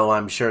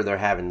I'm sure they're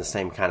having the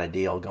same kind of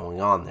deal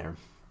going on there.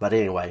 But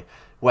anyway.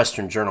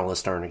 Western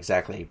journalists aren't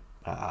exactly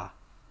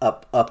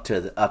up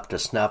to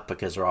snuff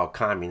because they're all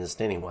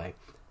communist anyway,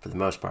 for the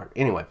most part.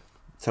 Anyway,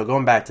 so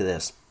going back to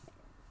this.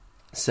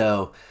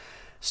 So,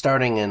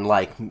 starting in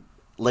like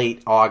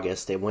late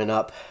August, it went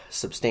up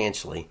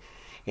substantially.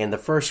 In the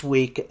first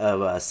week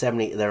of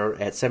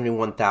they're at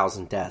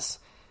 71,000 deaths.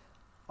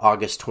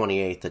 August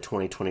 28th of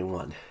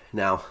 2021.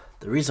 Now,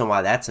 the reason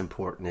why that's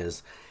important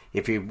is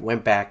if you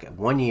went back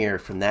 1 year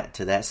from that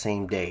to that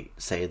same date,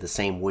 say the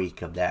same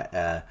week of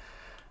that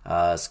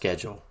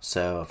schedule.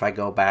 So if I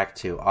go back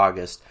to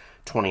August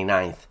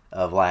 29th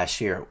of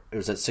last year, it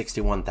was at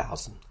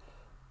 61,000.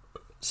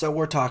 So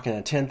we're talking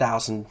a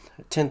 10,000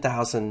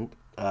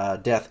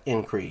 death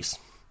increase.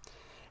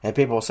 And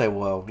people will say,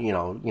 well,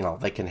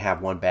 they can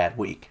have one bad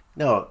week.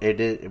 No,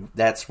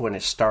 that's when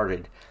it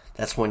started.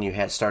 That's when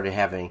you started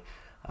having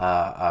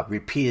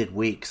repeated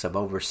weeks of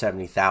over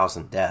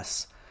 70,000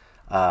 deaths.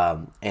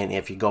 And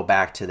if you go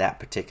back to that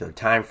particular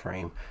time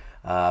frame,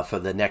 for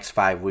the next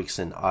 5 weeks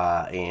in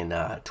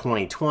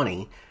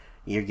 2020,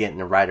 you're getting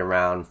right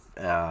around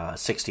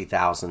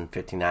 60,000,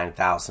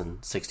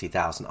 59,000,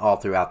 60,000, all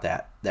throughout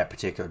that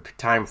particular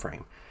time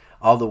frame.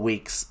 All the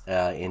weeks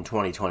in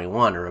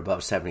 2021 are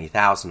above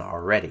 70,000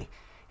 already,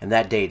 and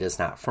that data is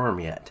not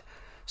firm yet.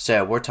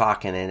 So we're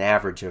talking an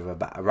average of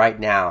about, right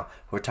now,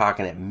 we're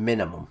talking at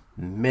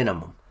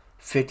minimum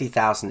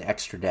 50,000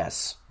 extra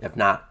deaths, if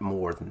not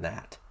more than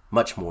that,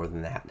 much more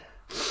than that.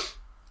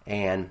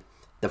 And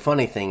the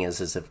funny thing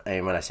is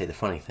and when I say the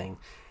funny thing,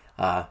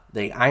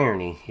 the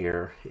irony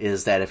here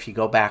is that if you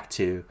go back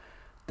to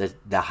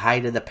the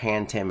height of the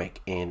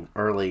pandemic in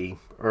early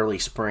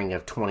spring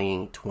of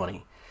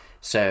 2020,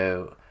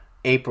 so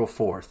April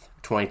 4th,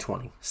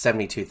 2020,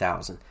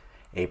 72,000.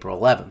 April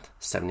 11th,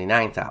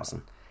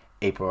 79,000.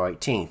 April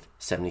 18th,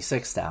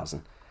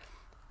 76,000.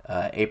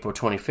 April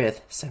 25th,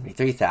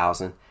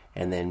 73,000.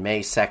 And then May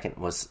 2nd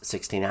was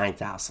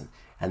 69,000.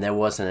 And there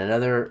wasn't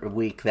another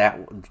week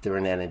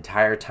during that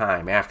entire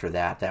time after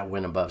that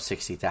went above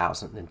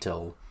 60,000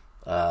 until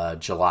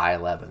July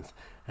 11th.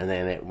 And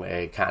then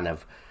it kind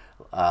of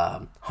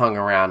hung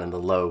around in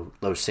the low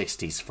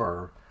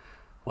 60s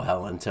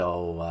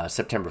until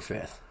September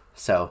 5th.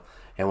 So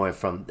it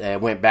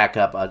went back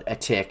up a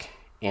tick,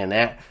 and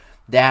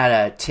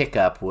that tick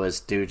up was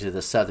due to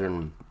the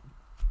southern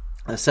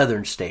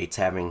states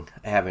having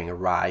a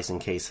rise in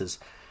cases,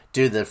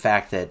 due to the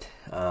fact that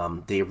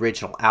the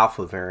original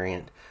Alpha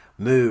variant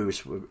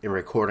moves in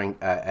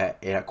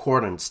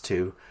accordance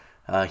to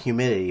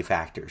humidity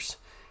factors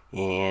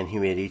and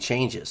humidity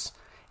changes,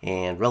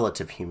 and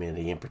relative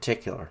humidity in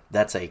particular.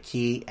 That's a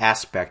key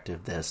aspect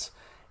of this.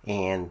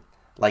 And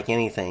like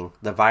anything,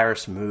 the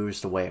virus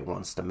moves the way it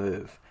wants to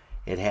move.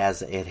 It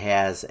has a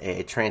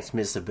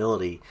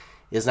transmissibility.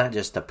 It's not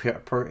just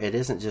it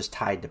isn't just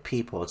tied to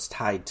people. It's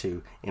tied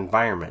to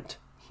environment,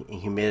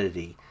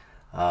 humidity,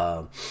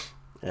 the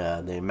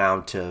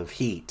amount of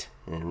heat,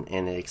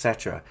 and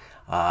etc.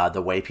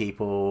 The way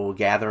people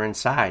gather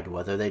inside,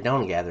 whether they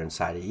don't gather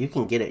inside. You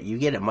get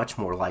it much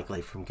more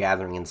likely from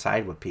gathering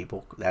inside with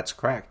people. That's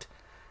correct.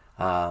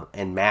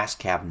 And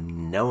masks have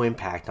no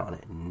impact on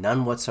it,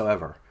 none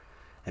whatsoever.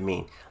 I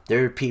mean,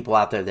 there are people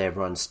out there that have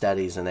run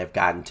studies and they've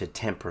gotten to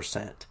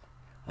 10%.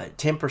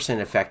 10%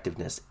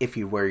 effectiveness if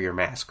you wear your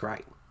mask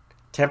right.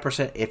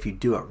 10% if you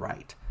do it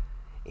right.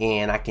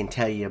 And I can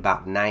tell you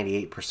about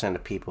 98%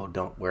 of people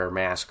don't wear a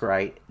mask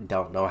right,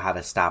 don't know how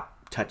to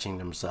stop touching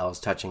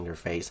themselves, touching their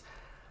face,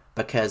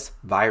 because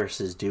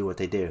viruses do what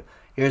they do.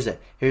 Here's a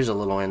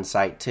little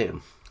insight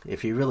too.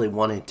 If you really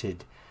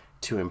wanted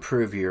to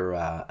improve your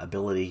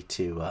ability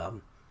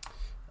to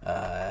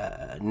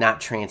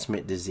not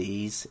transmit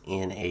disease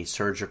in a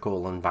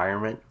surgical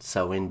environment,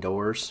 so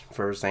indoors,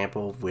 for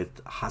example,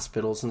 with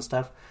hospitals and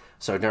stuff.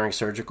 So during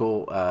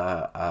surgical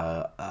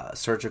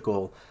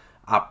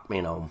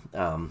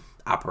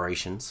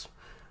operations.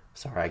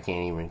 Sorry, I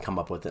can't even come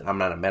up with it. I'm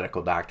not a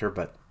medical doctor,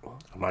 but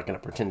I'm not going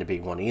to pretend to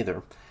be one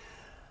either.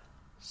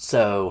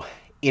 So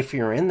if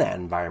you're in that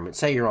environment,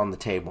 say you're on the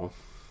table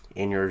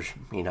and your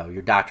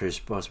doctor is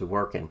supposed to be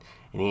working,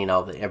 and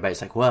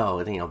everybody's like, well,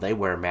 they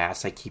wear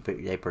masks,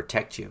 they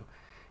protect you.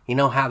 You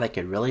know how they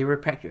could really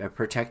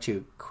protect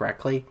you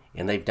correctly?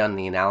 And they've done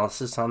the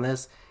analysis on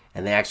this,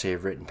 and they actually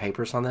have written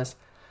papers on this.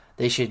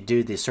 They should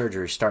do the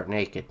surgery start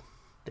naked.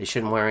 They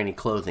shouldn't wear any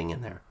clothing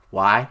in there.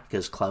 Why?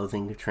 Because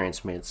clothing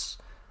transmits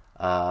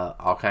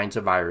all kinds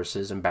of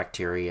viruses and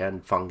bacteria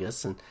and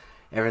fungus and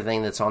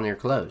everything that's on your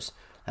clothes.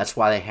 That's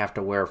why they have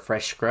to wear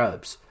fresh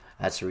scrubs.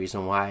 That's the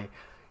reason why,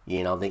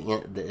 the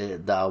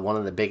one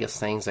of the biggest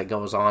things that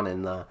goes on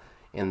in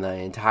the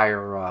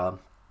entire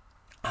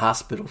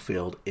hospital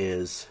field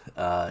is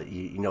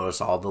you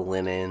notice all the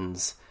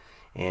linens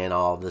and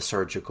all the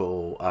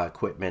surgical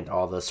equipment,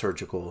 all the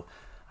surgical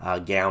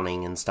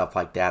gowning and stuff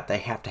like that. They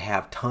have to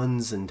have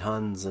tons and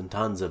tons and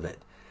tons of it,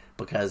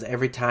 because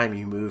every time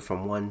you move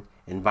from one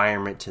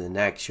environment to the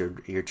next, you're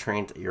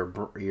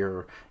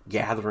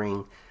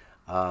gathering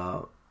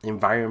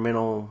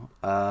environmental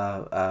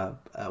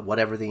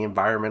whatever the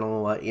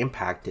environmental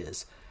impact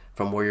is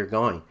from where you're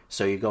going.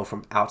 So you go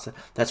from outside.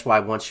 That's why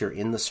once you're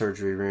in the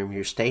surgery room,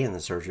 you stay in the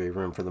surgery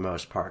room for the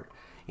most part.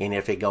 And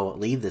if they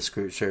leave the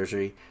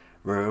surgery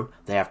room,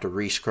 they have to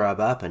re-scrub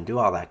up and do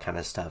all that kind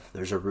of stuff.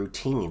 There's a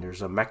routine.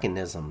 There's a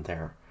mechanism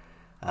there.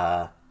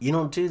 You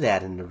don't do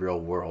that in the real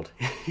world.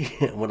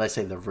 When I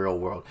say the real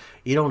world,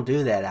 you don't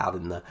do that out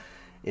in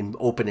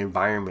open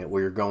environment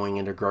where you're going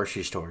into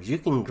grocery stores. You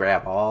can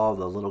grab all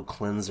the little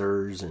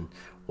cleansers and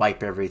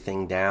wipe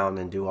everything down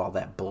and do all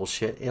that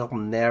bullshit. It'll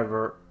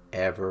never,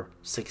 ever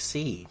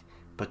succeed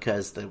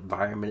because the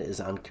environment is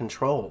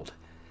uncontrolled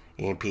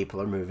and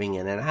people are moving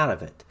in and out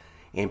of it.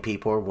 And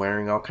people are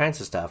wearing all kinds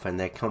of stuff, and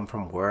they come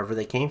from wherever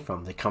they came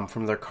from. They come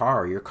from their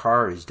car. Your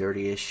car is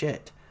dirty as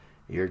shit.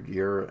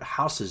 Your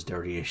house is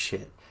dirty as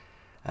shit.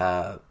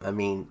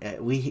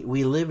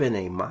 We live in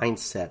a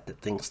mindset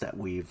that thinks that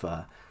we've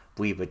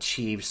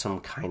achieved some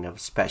kind of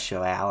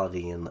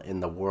speciality in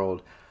the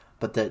world,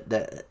 but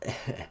the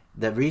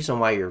reason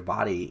why your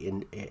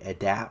body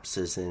adapts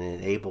is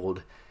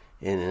enabled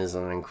and is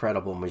an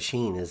incredible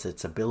machine is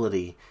its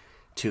ability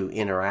to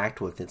interact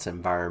with its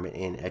environment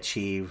and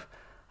achieve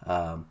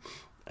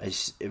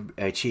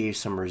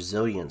some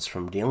resilience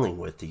from dealing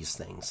with these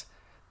things.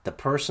 The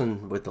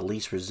person with the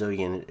least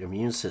resilient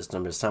immune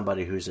system is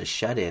somebody who's a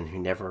shut-in, who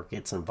never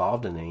gets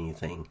involved in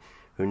anything,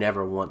 who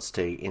never wants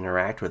to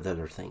interact with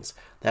other things.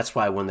 That's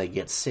why when they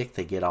get sick,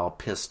 they get all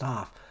pissed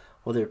off.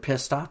 Well, they're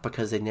pissed off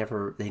because they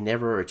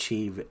never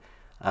achieve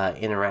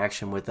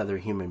interaction with other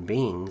human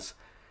beings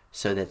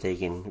so that they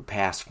can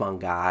pass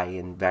fungi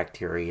and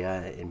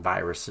bacteria and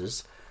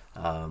viruses.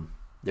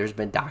 There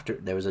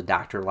was a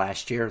doctor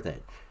last year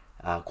that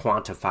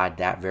quantified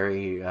that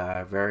very,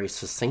 very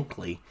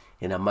succinctly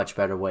in a much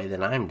better way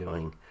than I'm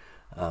doing.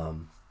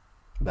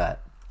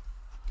 But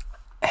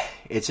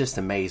it's just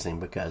amazing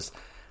because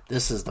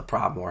this is the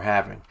problem we're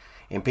having.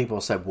 And people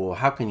said, well,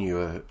 how can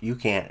you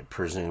can't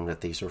presume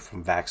that these are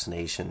from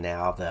vaccination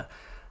now.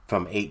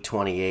 From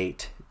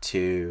 8/28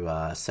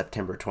 to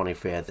September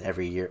 25th,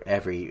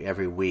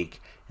 every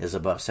week is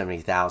above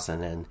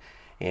 70,000, and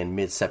in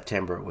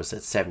mid-September it was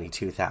at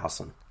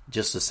 72,000,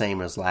 just the same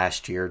as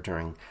last year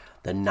during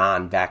the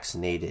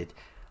non-vaccinated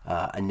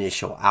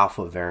initial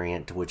alpha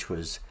variant, which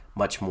was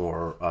much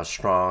more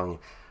strong,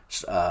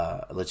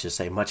 let's just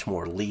say much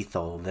more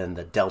lethal than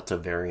the Delta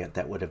variant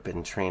that would have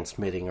been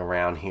transmitting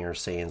around here,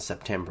 say in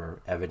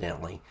September,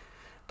 evidently.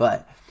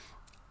 But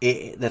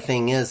the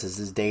thing is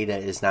this data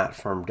is not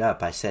firmed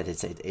up. I said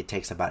it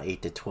takes about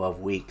 8 to 12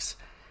 weeks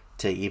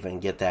to even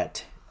get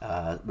that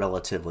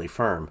relatively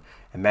firm.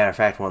 As a matter of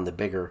fact, one of the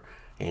bigger,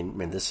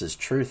 and this is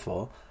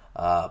truthful,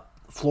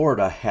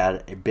 Florida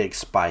had a big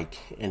spike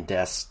in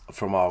deaths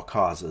from all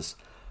causes,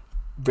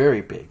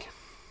 very big.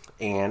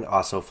 And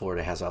also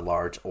Florida has a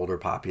large older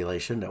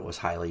population that was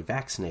highly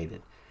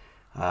vaccinated.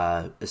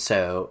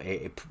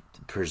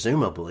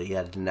 Presumably,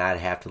 I did not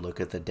have to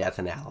look at the death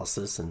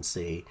analysis and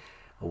see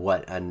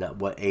what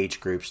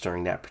age groups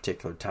during that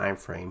particular time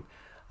frame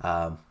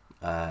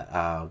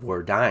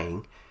were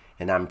dying.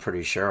 And I'm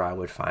pretty sure I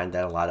would find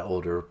that a lot of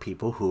older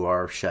people who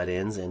are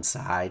shut-ins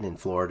inside, and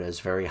Florida is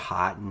very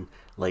hot in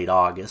late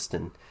August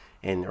and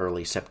in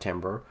early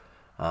September,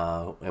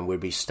 and would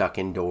be stuck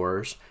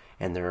indoors,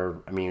 and their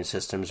immune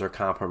systems are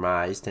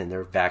compromised, and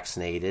they're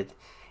vaccinated,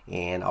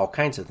 and all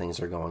kinds of things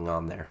are going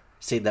on there.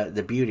 See,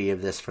 the beauty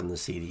of this from the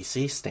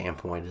CDC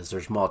standpoint is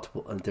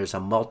there's a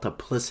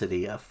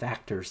multiplicity of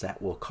factors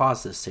that will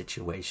cause this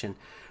situation,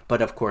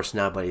 but of course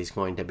nobody's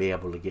going to be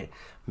able to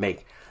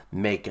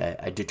make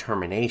a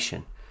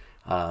determination.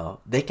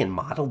 They can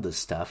model this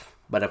stuff,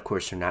 but of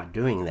course they're not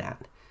doing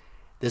that.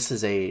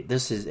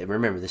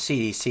 Remember, the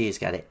CDC has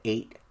got an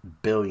 $8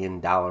 billion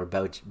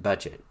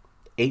budget,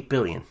 $8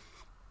 billion,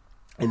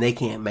 and they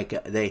can't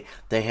they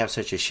have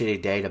such a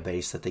shitty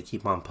database that they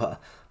keep on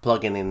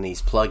plugging in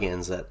these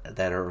plugins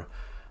that are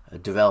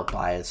developed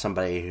by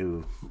somebody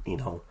who,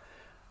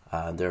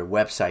 their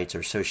websites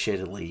are so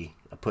shittily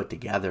put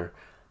together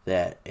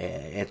that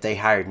if they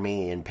hired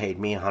me and paid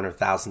me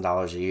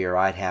 $100,000 a year,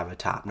 I'd have a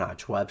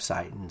top-notch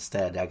website.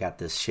 Instead, I got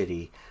this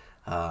shitty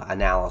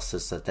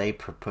analysis that they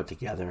put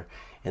together,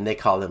 and they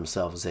call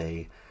themselves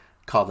a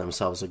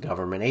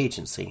government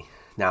agency.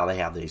 Now they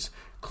have these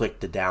click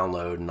to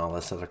download and all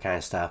this other kind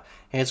of stuff,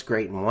 and it's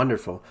great and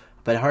wonderful,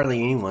 but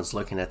hardly anyone's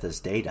looking at this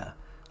data.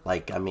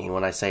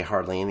 When I say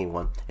hardly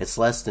anyone, it's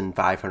less than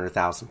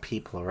 500,000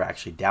 people are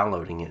actually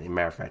downloading it. As a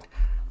matter of fact,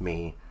 I'm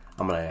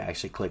going to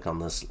actually click on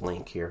this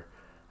link here.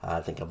 I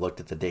think I've looked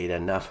at the data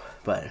enough,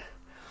 but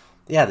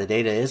yeah, the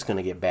data is going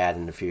to get bad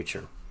in the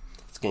future.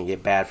 It's going to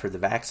get bad for the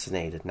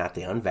vaccinated, not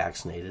the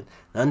unvaccinated.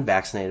 The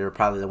unvaccinated are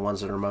probably the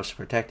ones that are most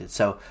protected.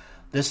 So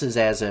this is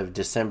as of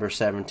December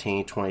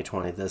 17,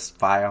 2020, this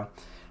file.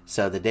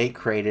 So the date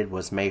created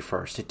was May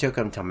 1st. It took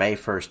them till May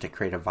 1st to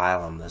create a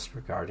file on this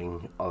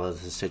regarding all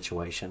of the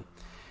situation.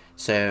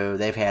 So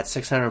they've had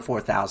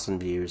 604,000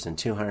 views and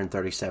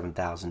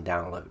 237,000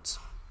 downloads.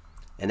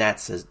 And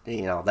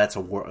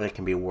that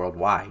can be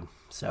worldwide.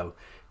 So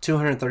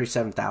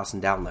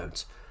 237,000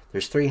 downloads.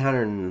 There's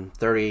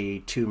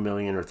 332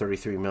 million or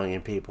 33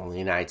 million people in the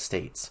United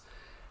States.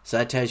 So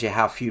that tells you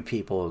how few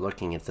people are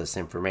looking at this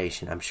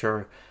information. I'm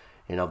sure,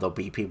 there'll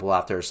be people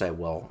out there who say,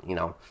 well,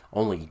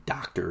 only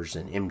doctors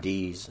and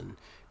MDs and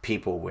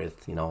people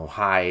with,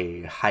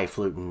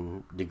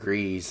 highfalutin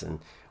degrees and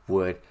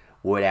would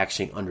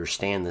actually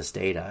understand this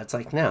data. It's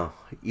like, no,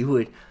 you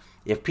would,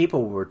 if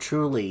people were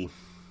truly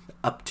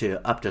up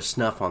to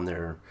snuff on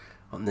their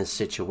on this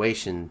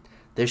situation,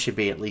 there should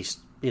be at least,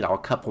 a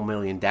couple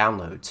million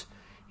downloads.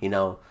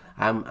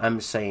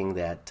 I'm saying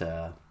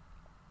that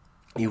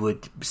you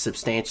would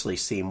substantially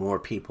see more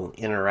people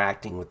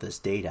interacting with this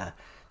data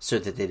so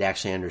that they'd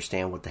actually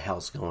understand what the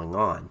hell's going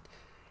on.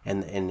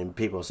 And then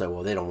people say,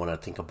 well, they don't want to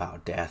think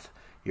about death.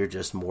 You're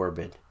just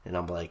morbid. And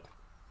I'm like,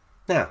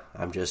 no,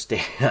 I'm just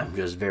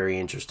very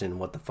interested in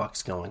what the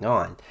fuck's going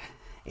on.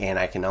 And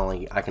I can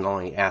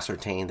only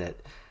ascertain that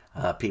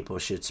people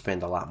should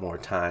spend a lot more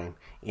time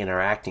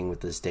interacting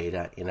with this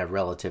data in a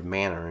relative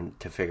manner and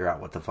to figure out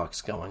what the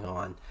fuck's going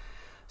on.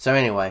 So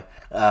anyway,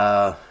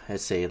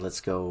 let's see.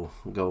 Let's go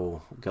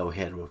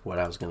ahead with what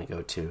I was going to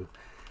go to.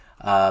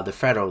 The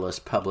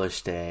Federalist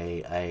published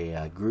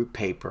a group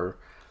paper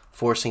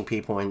forcing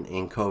people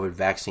in COVID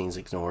vaccines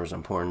ignores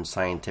important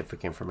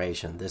scientific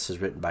information. This is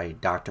written by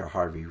Dr.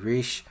 Harvey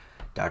Risch,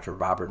 Dr.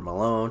 Robert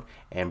Malone,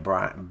 and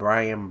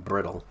Brian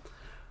Brittle.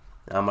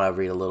 I'm going to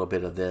read a little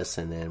bit of this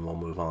and then we'll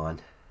move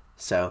on.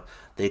 So,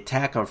 the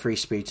attack on free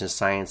speech and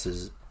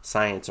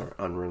science are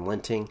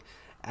unrelenting.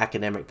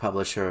 Academic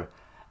publisher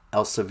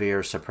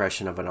Elsevier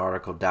suppression of an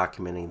article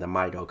documenting the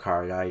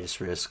myocarditis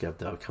risk of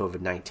the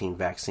COVID-19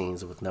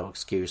 vaccines with no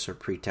excuse or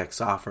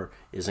pretext offer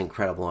is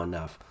incredible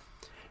enough.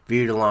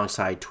 Viewed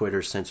alongside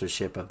Twitter's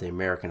censorship of the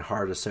American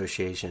Heart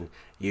Association,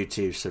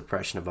 YouTube's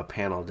suppression of a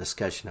panel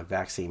discussion of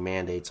vaccine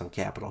mandates on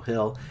Capitol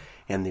Hill,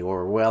 and the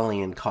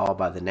Orwellian call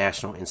by the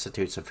National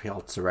Institutes of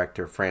Health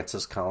Director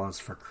Francis Collins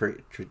for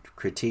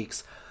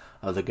critiques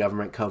of the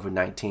government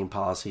COVID-19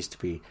 policies to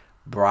be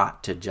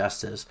brought to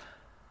justice,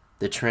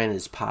 the trend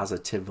is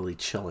positively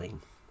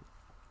chilling.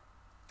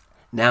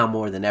 Now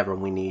more than ever,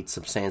 we need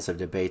substantive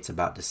debates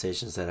about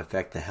decisions that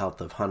affect the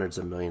health of hundreds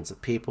of millions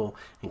of people,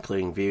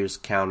 including views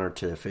counter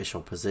to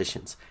official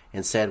positions.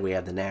 Instead, we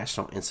have the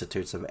National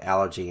Institutes of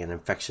Allergy and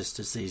Infectious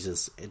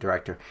Diseases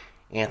Director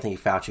Anthony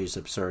Fauci's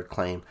absurd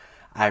claim,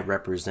 "I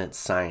represent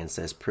science,"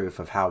 as proof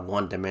of how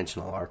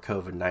one-dimensional our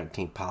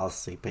COVID-19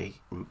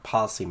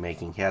 policy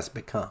making has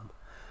become.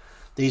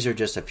 These are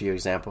just a few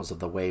examples of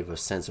the wave of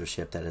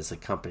censorship that has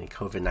accompanied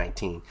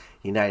COVID-19,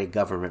 united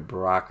government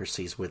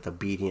bureaucracies with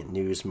obedient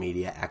news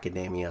media,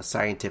 academia,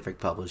 scientific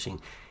publishing,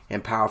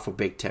 and powerful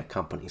big tech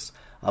companies.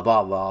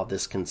 Above all,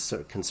 this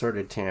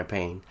concerted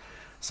campaign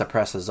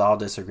suppresses all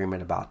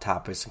disagreement about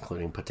topics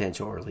including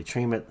potential early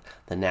treatment,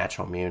 the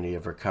natural immunity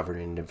of recovered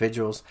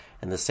individuals,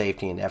 and the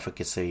safety and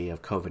efficacy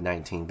of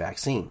COVID-19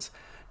 vaccines.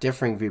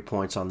 Differing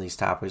viewpoints on these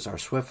topics are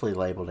swiftly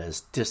labeled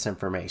as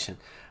disinformation,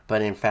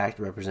 but in fact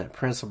represent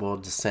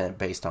principled dissent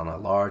based on a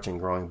large and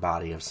growing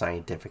body of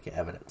scientific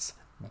evidence.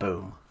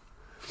 Boom.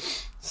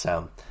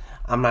 So,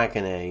 I'm not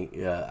going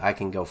to, I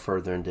can go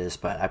further into this,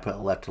 but I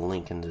left a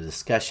link in the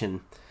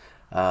discussion.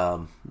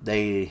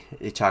 They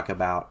talk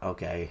about,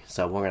 okay,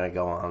 so we're going to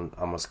go on,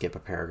 I'm going to skip a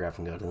paragraph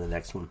and go to the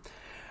next one.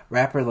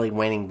 Rapidly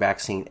waning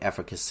vaccine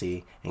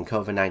efficacy and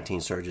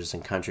COVID-19 surges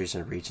in countries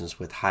and regions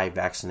with high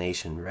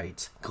vaccination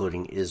rates,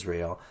 including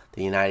Israel,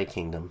 the United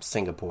Kingdom,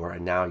 Singapore,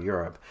 and now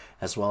Europe,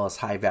 as well as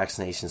high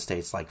vaccination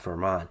states like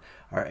Vermont,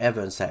 are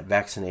evidence that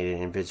vaccinated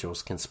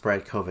individuals can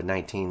spread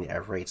COVID-19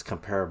 at rates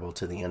comparable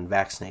to the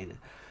unvaccinated.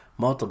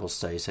 Multiple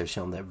studies have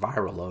shown that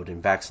viral load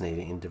in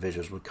vaccinated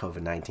individuals with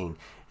COVID-19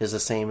 is the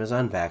same as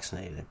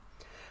unvaccinated.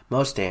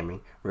 Most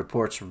damning,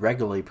 reports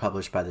regularly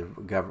published by the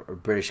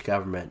British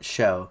government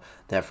show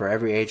that for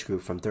every age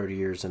group from 30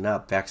 years and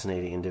up,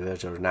 vaccinated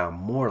individuals are now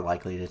more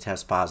likely to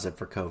test positive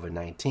for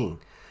COVID-19.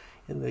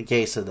 In the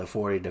case of the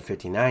 40 to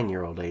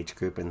 59-year-old age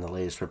group, in the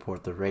latest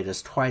report, the rate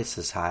is twice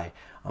as high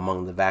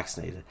among the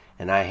vaccinated.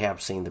 And I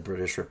have seen the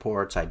British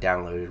reports. I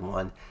downloaded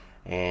one,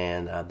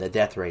 and the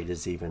death rate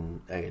is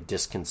even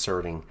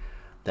disconcerting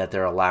that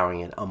they're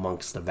allowing it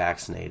amongst the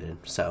vaccinated.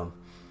 So,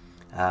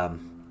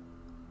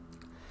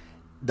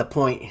 The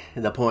point,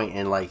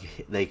 and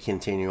like they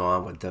continue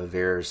on with the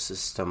VAERS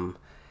system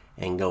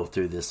and go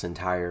through this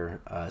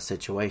entire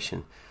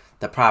situation.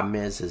 The problem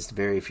is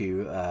very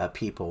few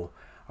people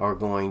are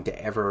going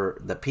to ever.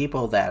 The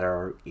people that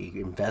are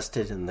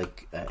invested in the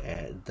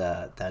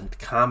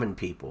common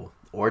people,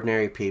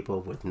 ordinary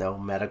people with no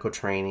medical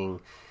training,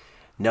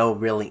 no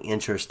really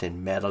interest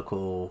in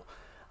medical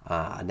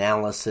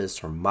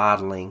analysis or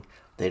modeling.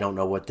 They don't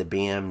know what the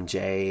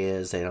BMJ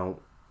is. They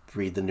don't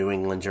read the New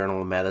England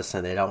Journal of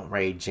Medicine. They don't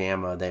read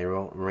JAMA. They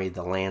don't read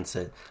the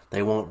Lancet.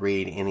 They won't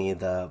read any of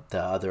the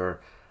other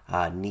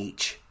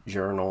niche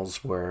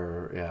journals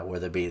where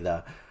there be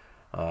the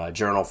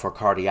Journal for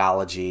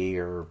Cardiology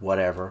or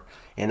whatever.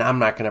 And I'm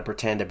not going to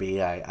pretend to be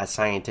a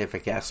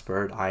scientific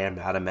expert. I am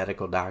not a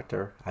medical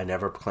doctor. I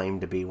never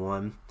claimed to be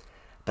one.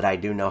 But I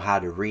do know how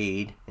to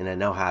read, and I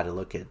know how to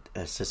look at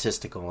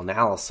statistical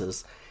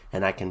analysis,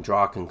 and I can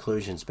draw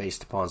conclusions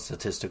based upon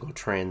statistical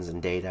trends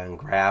and data and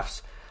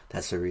graphs.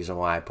 That's the reason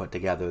why I put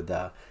together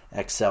the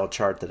Excel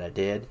chart that I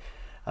did,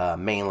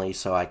 mainly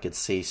so I could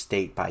see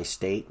state by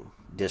state,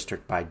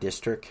 district by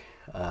district,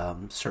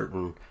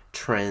 certain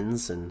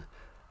trends and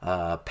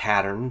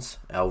patterns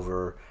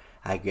over.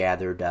 I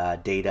gathered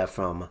data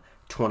from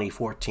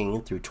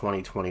 2014 through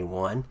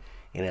 2021,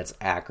 and it's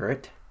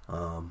accurate.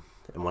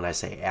 And when I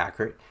say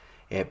accurate,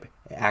 It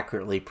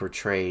accurately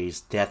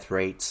portrays death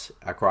rates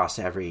across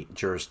every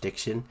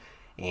jurisdiction,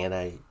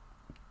 and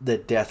the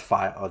death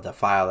file, the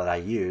file that I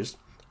used,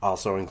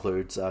 also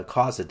includes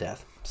cause of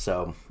death.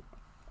 So,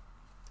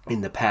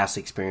 in the past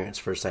experience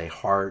for, say,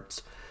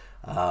 heart,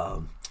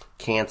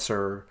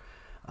 cancer,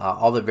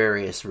 all the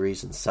various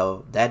reasons.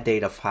 So that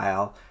data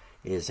file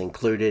is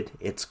included.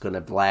 It's going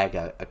to lag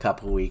a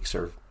couple weeks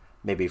or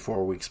maybe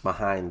 4 weeks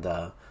behind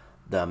the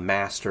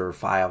master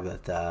file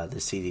that the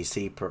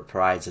CDC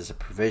provides as a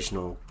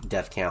provisional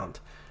death count.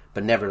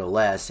 But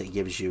nevertheless, it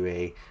gives you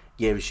a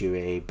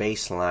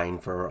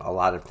baseline for a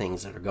lot of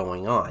things that are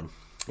going on.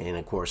 And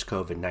of course,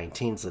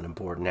 COVID-19 is an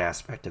important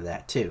aspect of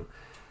that too.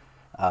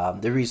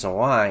 The reason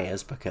why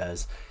is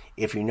because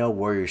if you know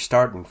where you're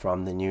starting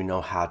from, then you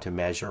know how to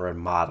measure and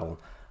model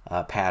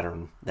a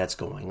pattern that's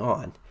going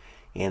on.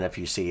 And if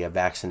you see a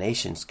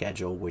vaccination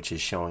schedule, which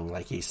is showing,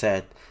 like he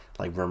said,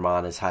 like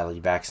Vermont is highly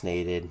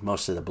vaccinated,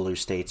 most of the blue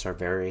states are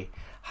very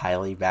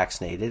highly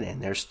vaccinated,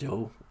 and they're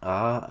still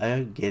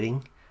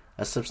getting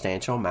a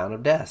substantial amount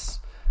of deaths.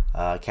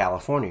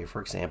 California,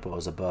 for example,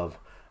 is above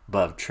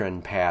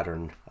trend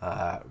pattern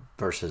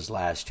versus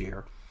last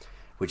year,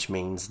 which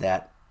means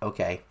that,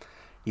 okay,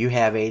 you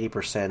have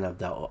 80% of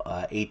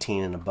the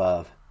 18 and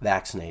above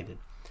vaccinated.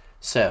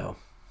 So,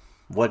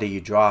 what do you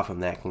draw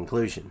from that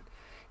conclusion?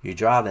 You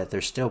draw that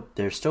there's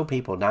still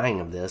people dying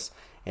of this,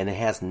 and it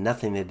has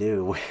nothing to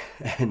do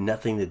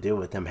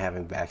with them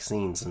having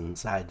vaccines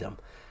inside them.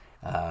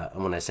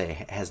 And when I say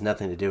it has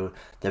nothing to do,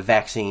 the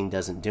vaccine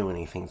doesn't do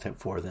anything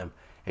for them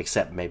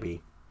except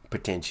maybe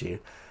potentially.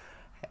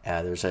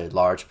 There's a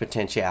large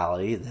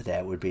potentiality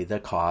that would be the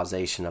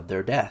causation of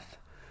their death.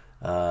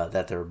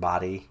 That their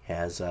body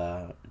has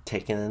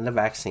taken in the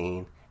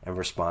vaccine and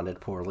responded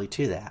poorly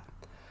to that.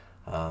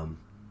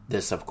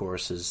 This, of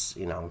course, is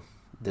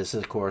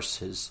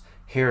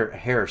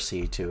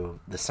heresy to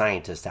the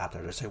scientists out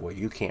there to say, well,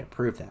 you can't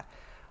prove that.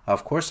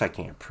 Of course I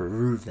can't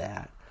prove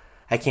that.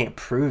 I can't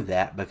prove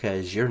that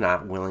because you're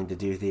not willing to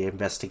do the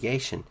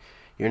investigation.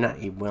 You're not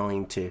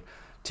willing to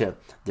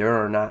there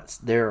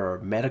are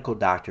medical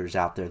doctors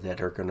out there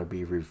that are going to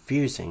be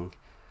refusing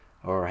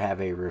or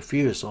have a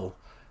refusal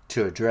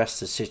to address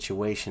the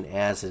situation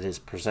as it is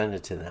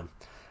presented to them.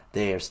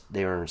 They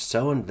are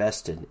so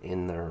invested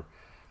in their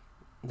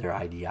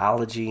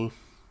ideology,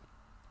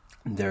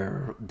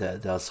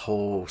 this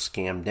whole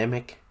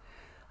scamdemic.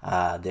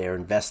 They're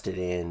invested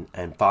in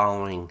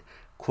following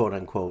quote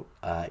unquote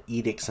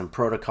edicts and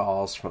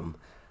protocols from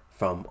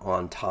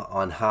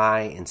on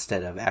high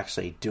instead of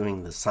actually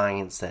doing the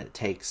science that it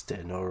takes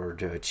in order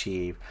to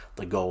achieve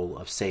the goal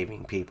of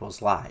saving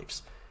people's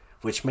lives,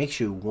 which makes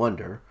you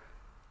wonder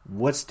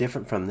what's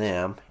different from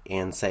them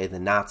and, say, the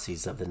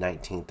Nazis of the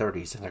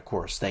 1930s. And of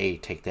course they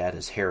take that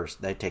as heresy.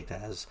 They take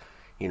that as,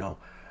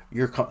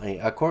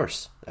 of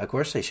course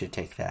they should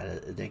take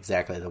that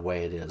exactly the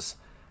way it is.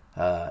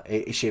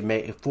 It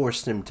should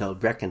force them to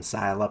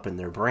reconcile up in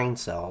their brain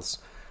cells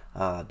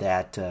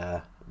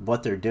that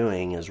what they're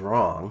doing is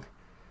wrong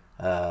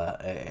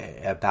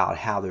about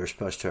how they're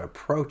supposed to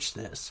approach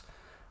this.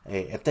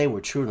 If they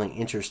were truly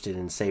interested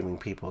in saving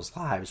people's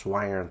lives,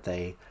 why aren't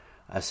they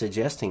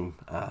suggesting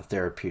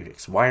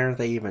therapeutics? Why aren't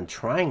they even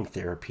trying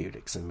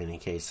therapeutics in many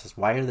cases?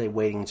 Why are they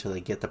waiting until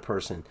they get the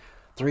person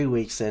 3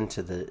 weeks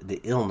into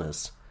the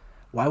illness?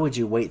 Why would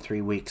you wait 3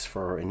 weeks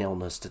for an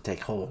illness to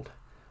take hold?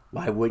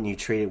 Why wouldn't you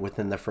treat it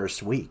within the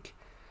first week?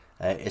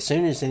 As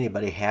soon as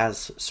anybody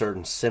has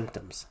certain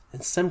symptoms,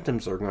 and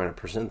symptoms are going to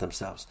present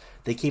themselves,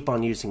 they keep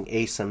on using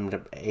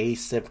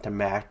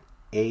asymptomatic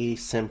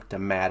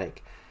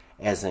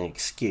as an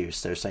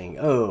excuse. They're saying,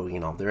 they're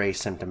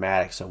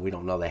asymptomatic, so we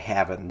don't know they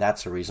have it, and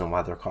that's the reason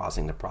why they're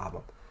causing the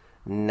problem.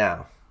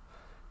 No.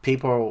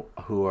 People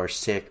who are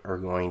sick are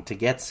going to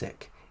get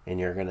sick, and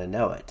you're going to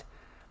know it.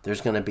 There's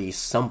going to be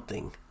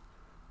something.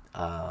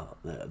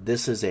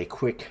 This is a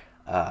quick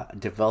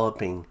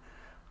developing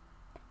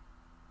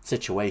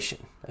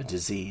situation, a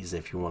disease,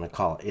 if you want to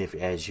call it, if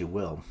as you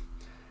will.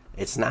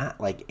 It's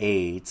not like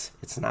AIDS.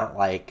 It's not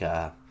like,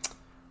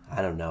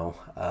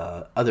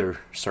 other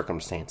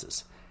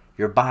circumstances.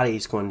 Your body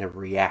is going to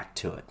react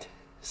to it.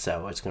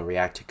 So it's going to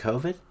react to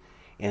COVID,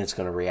 and it's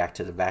going to react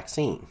to the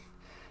vaccine.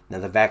 Now,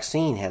 the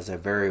vaccine has a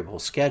variable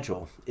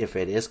schedule if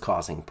it is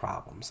causing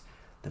problems.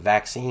 The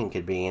vaccine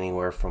could be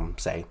anywhere from,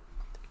 say,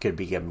 it could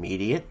be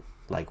immediate,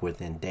 like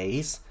within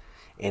days,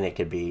 and it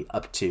could be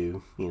up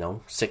to,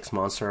 6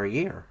 months or a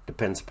year.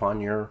 Depends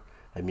upon your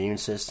immune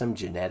system,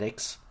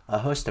 genetics, a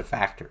host of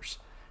factors.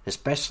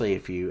 Especially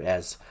if you,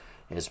 as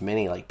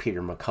many like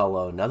Peter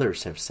McCullough and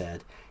others have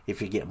said,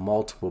 if you get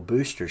multiple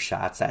booster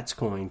shots, that's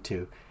going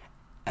to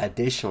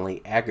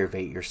additionally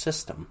aggravate your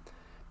system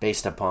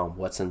based upon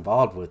what's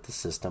involved with the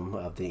system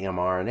of the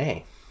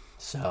mRNA.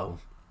 So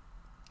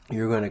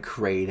you're going to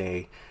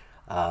create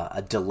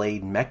a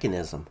delayed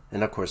mechanism.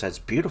 And of course, that's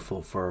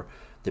beautiful for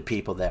the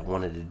people that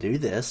wanted to do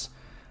this.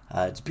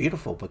 It's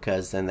beautiful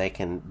because then they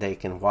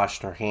can wash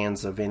their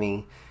hands of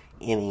any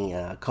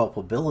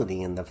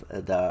culpability in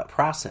the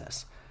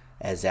process.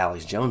 As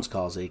Alex Jones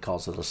calls it, he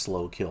calls it a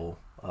slow kill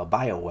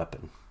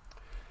bioweapon.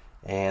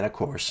 And of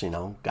course,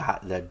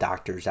 got the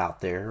doctors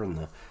out there and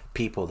the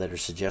people that are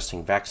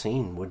suggesting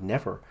vaccine would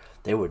never.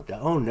 They would,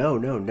 oh no,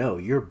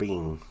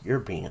 you're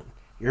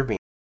being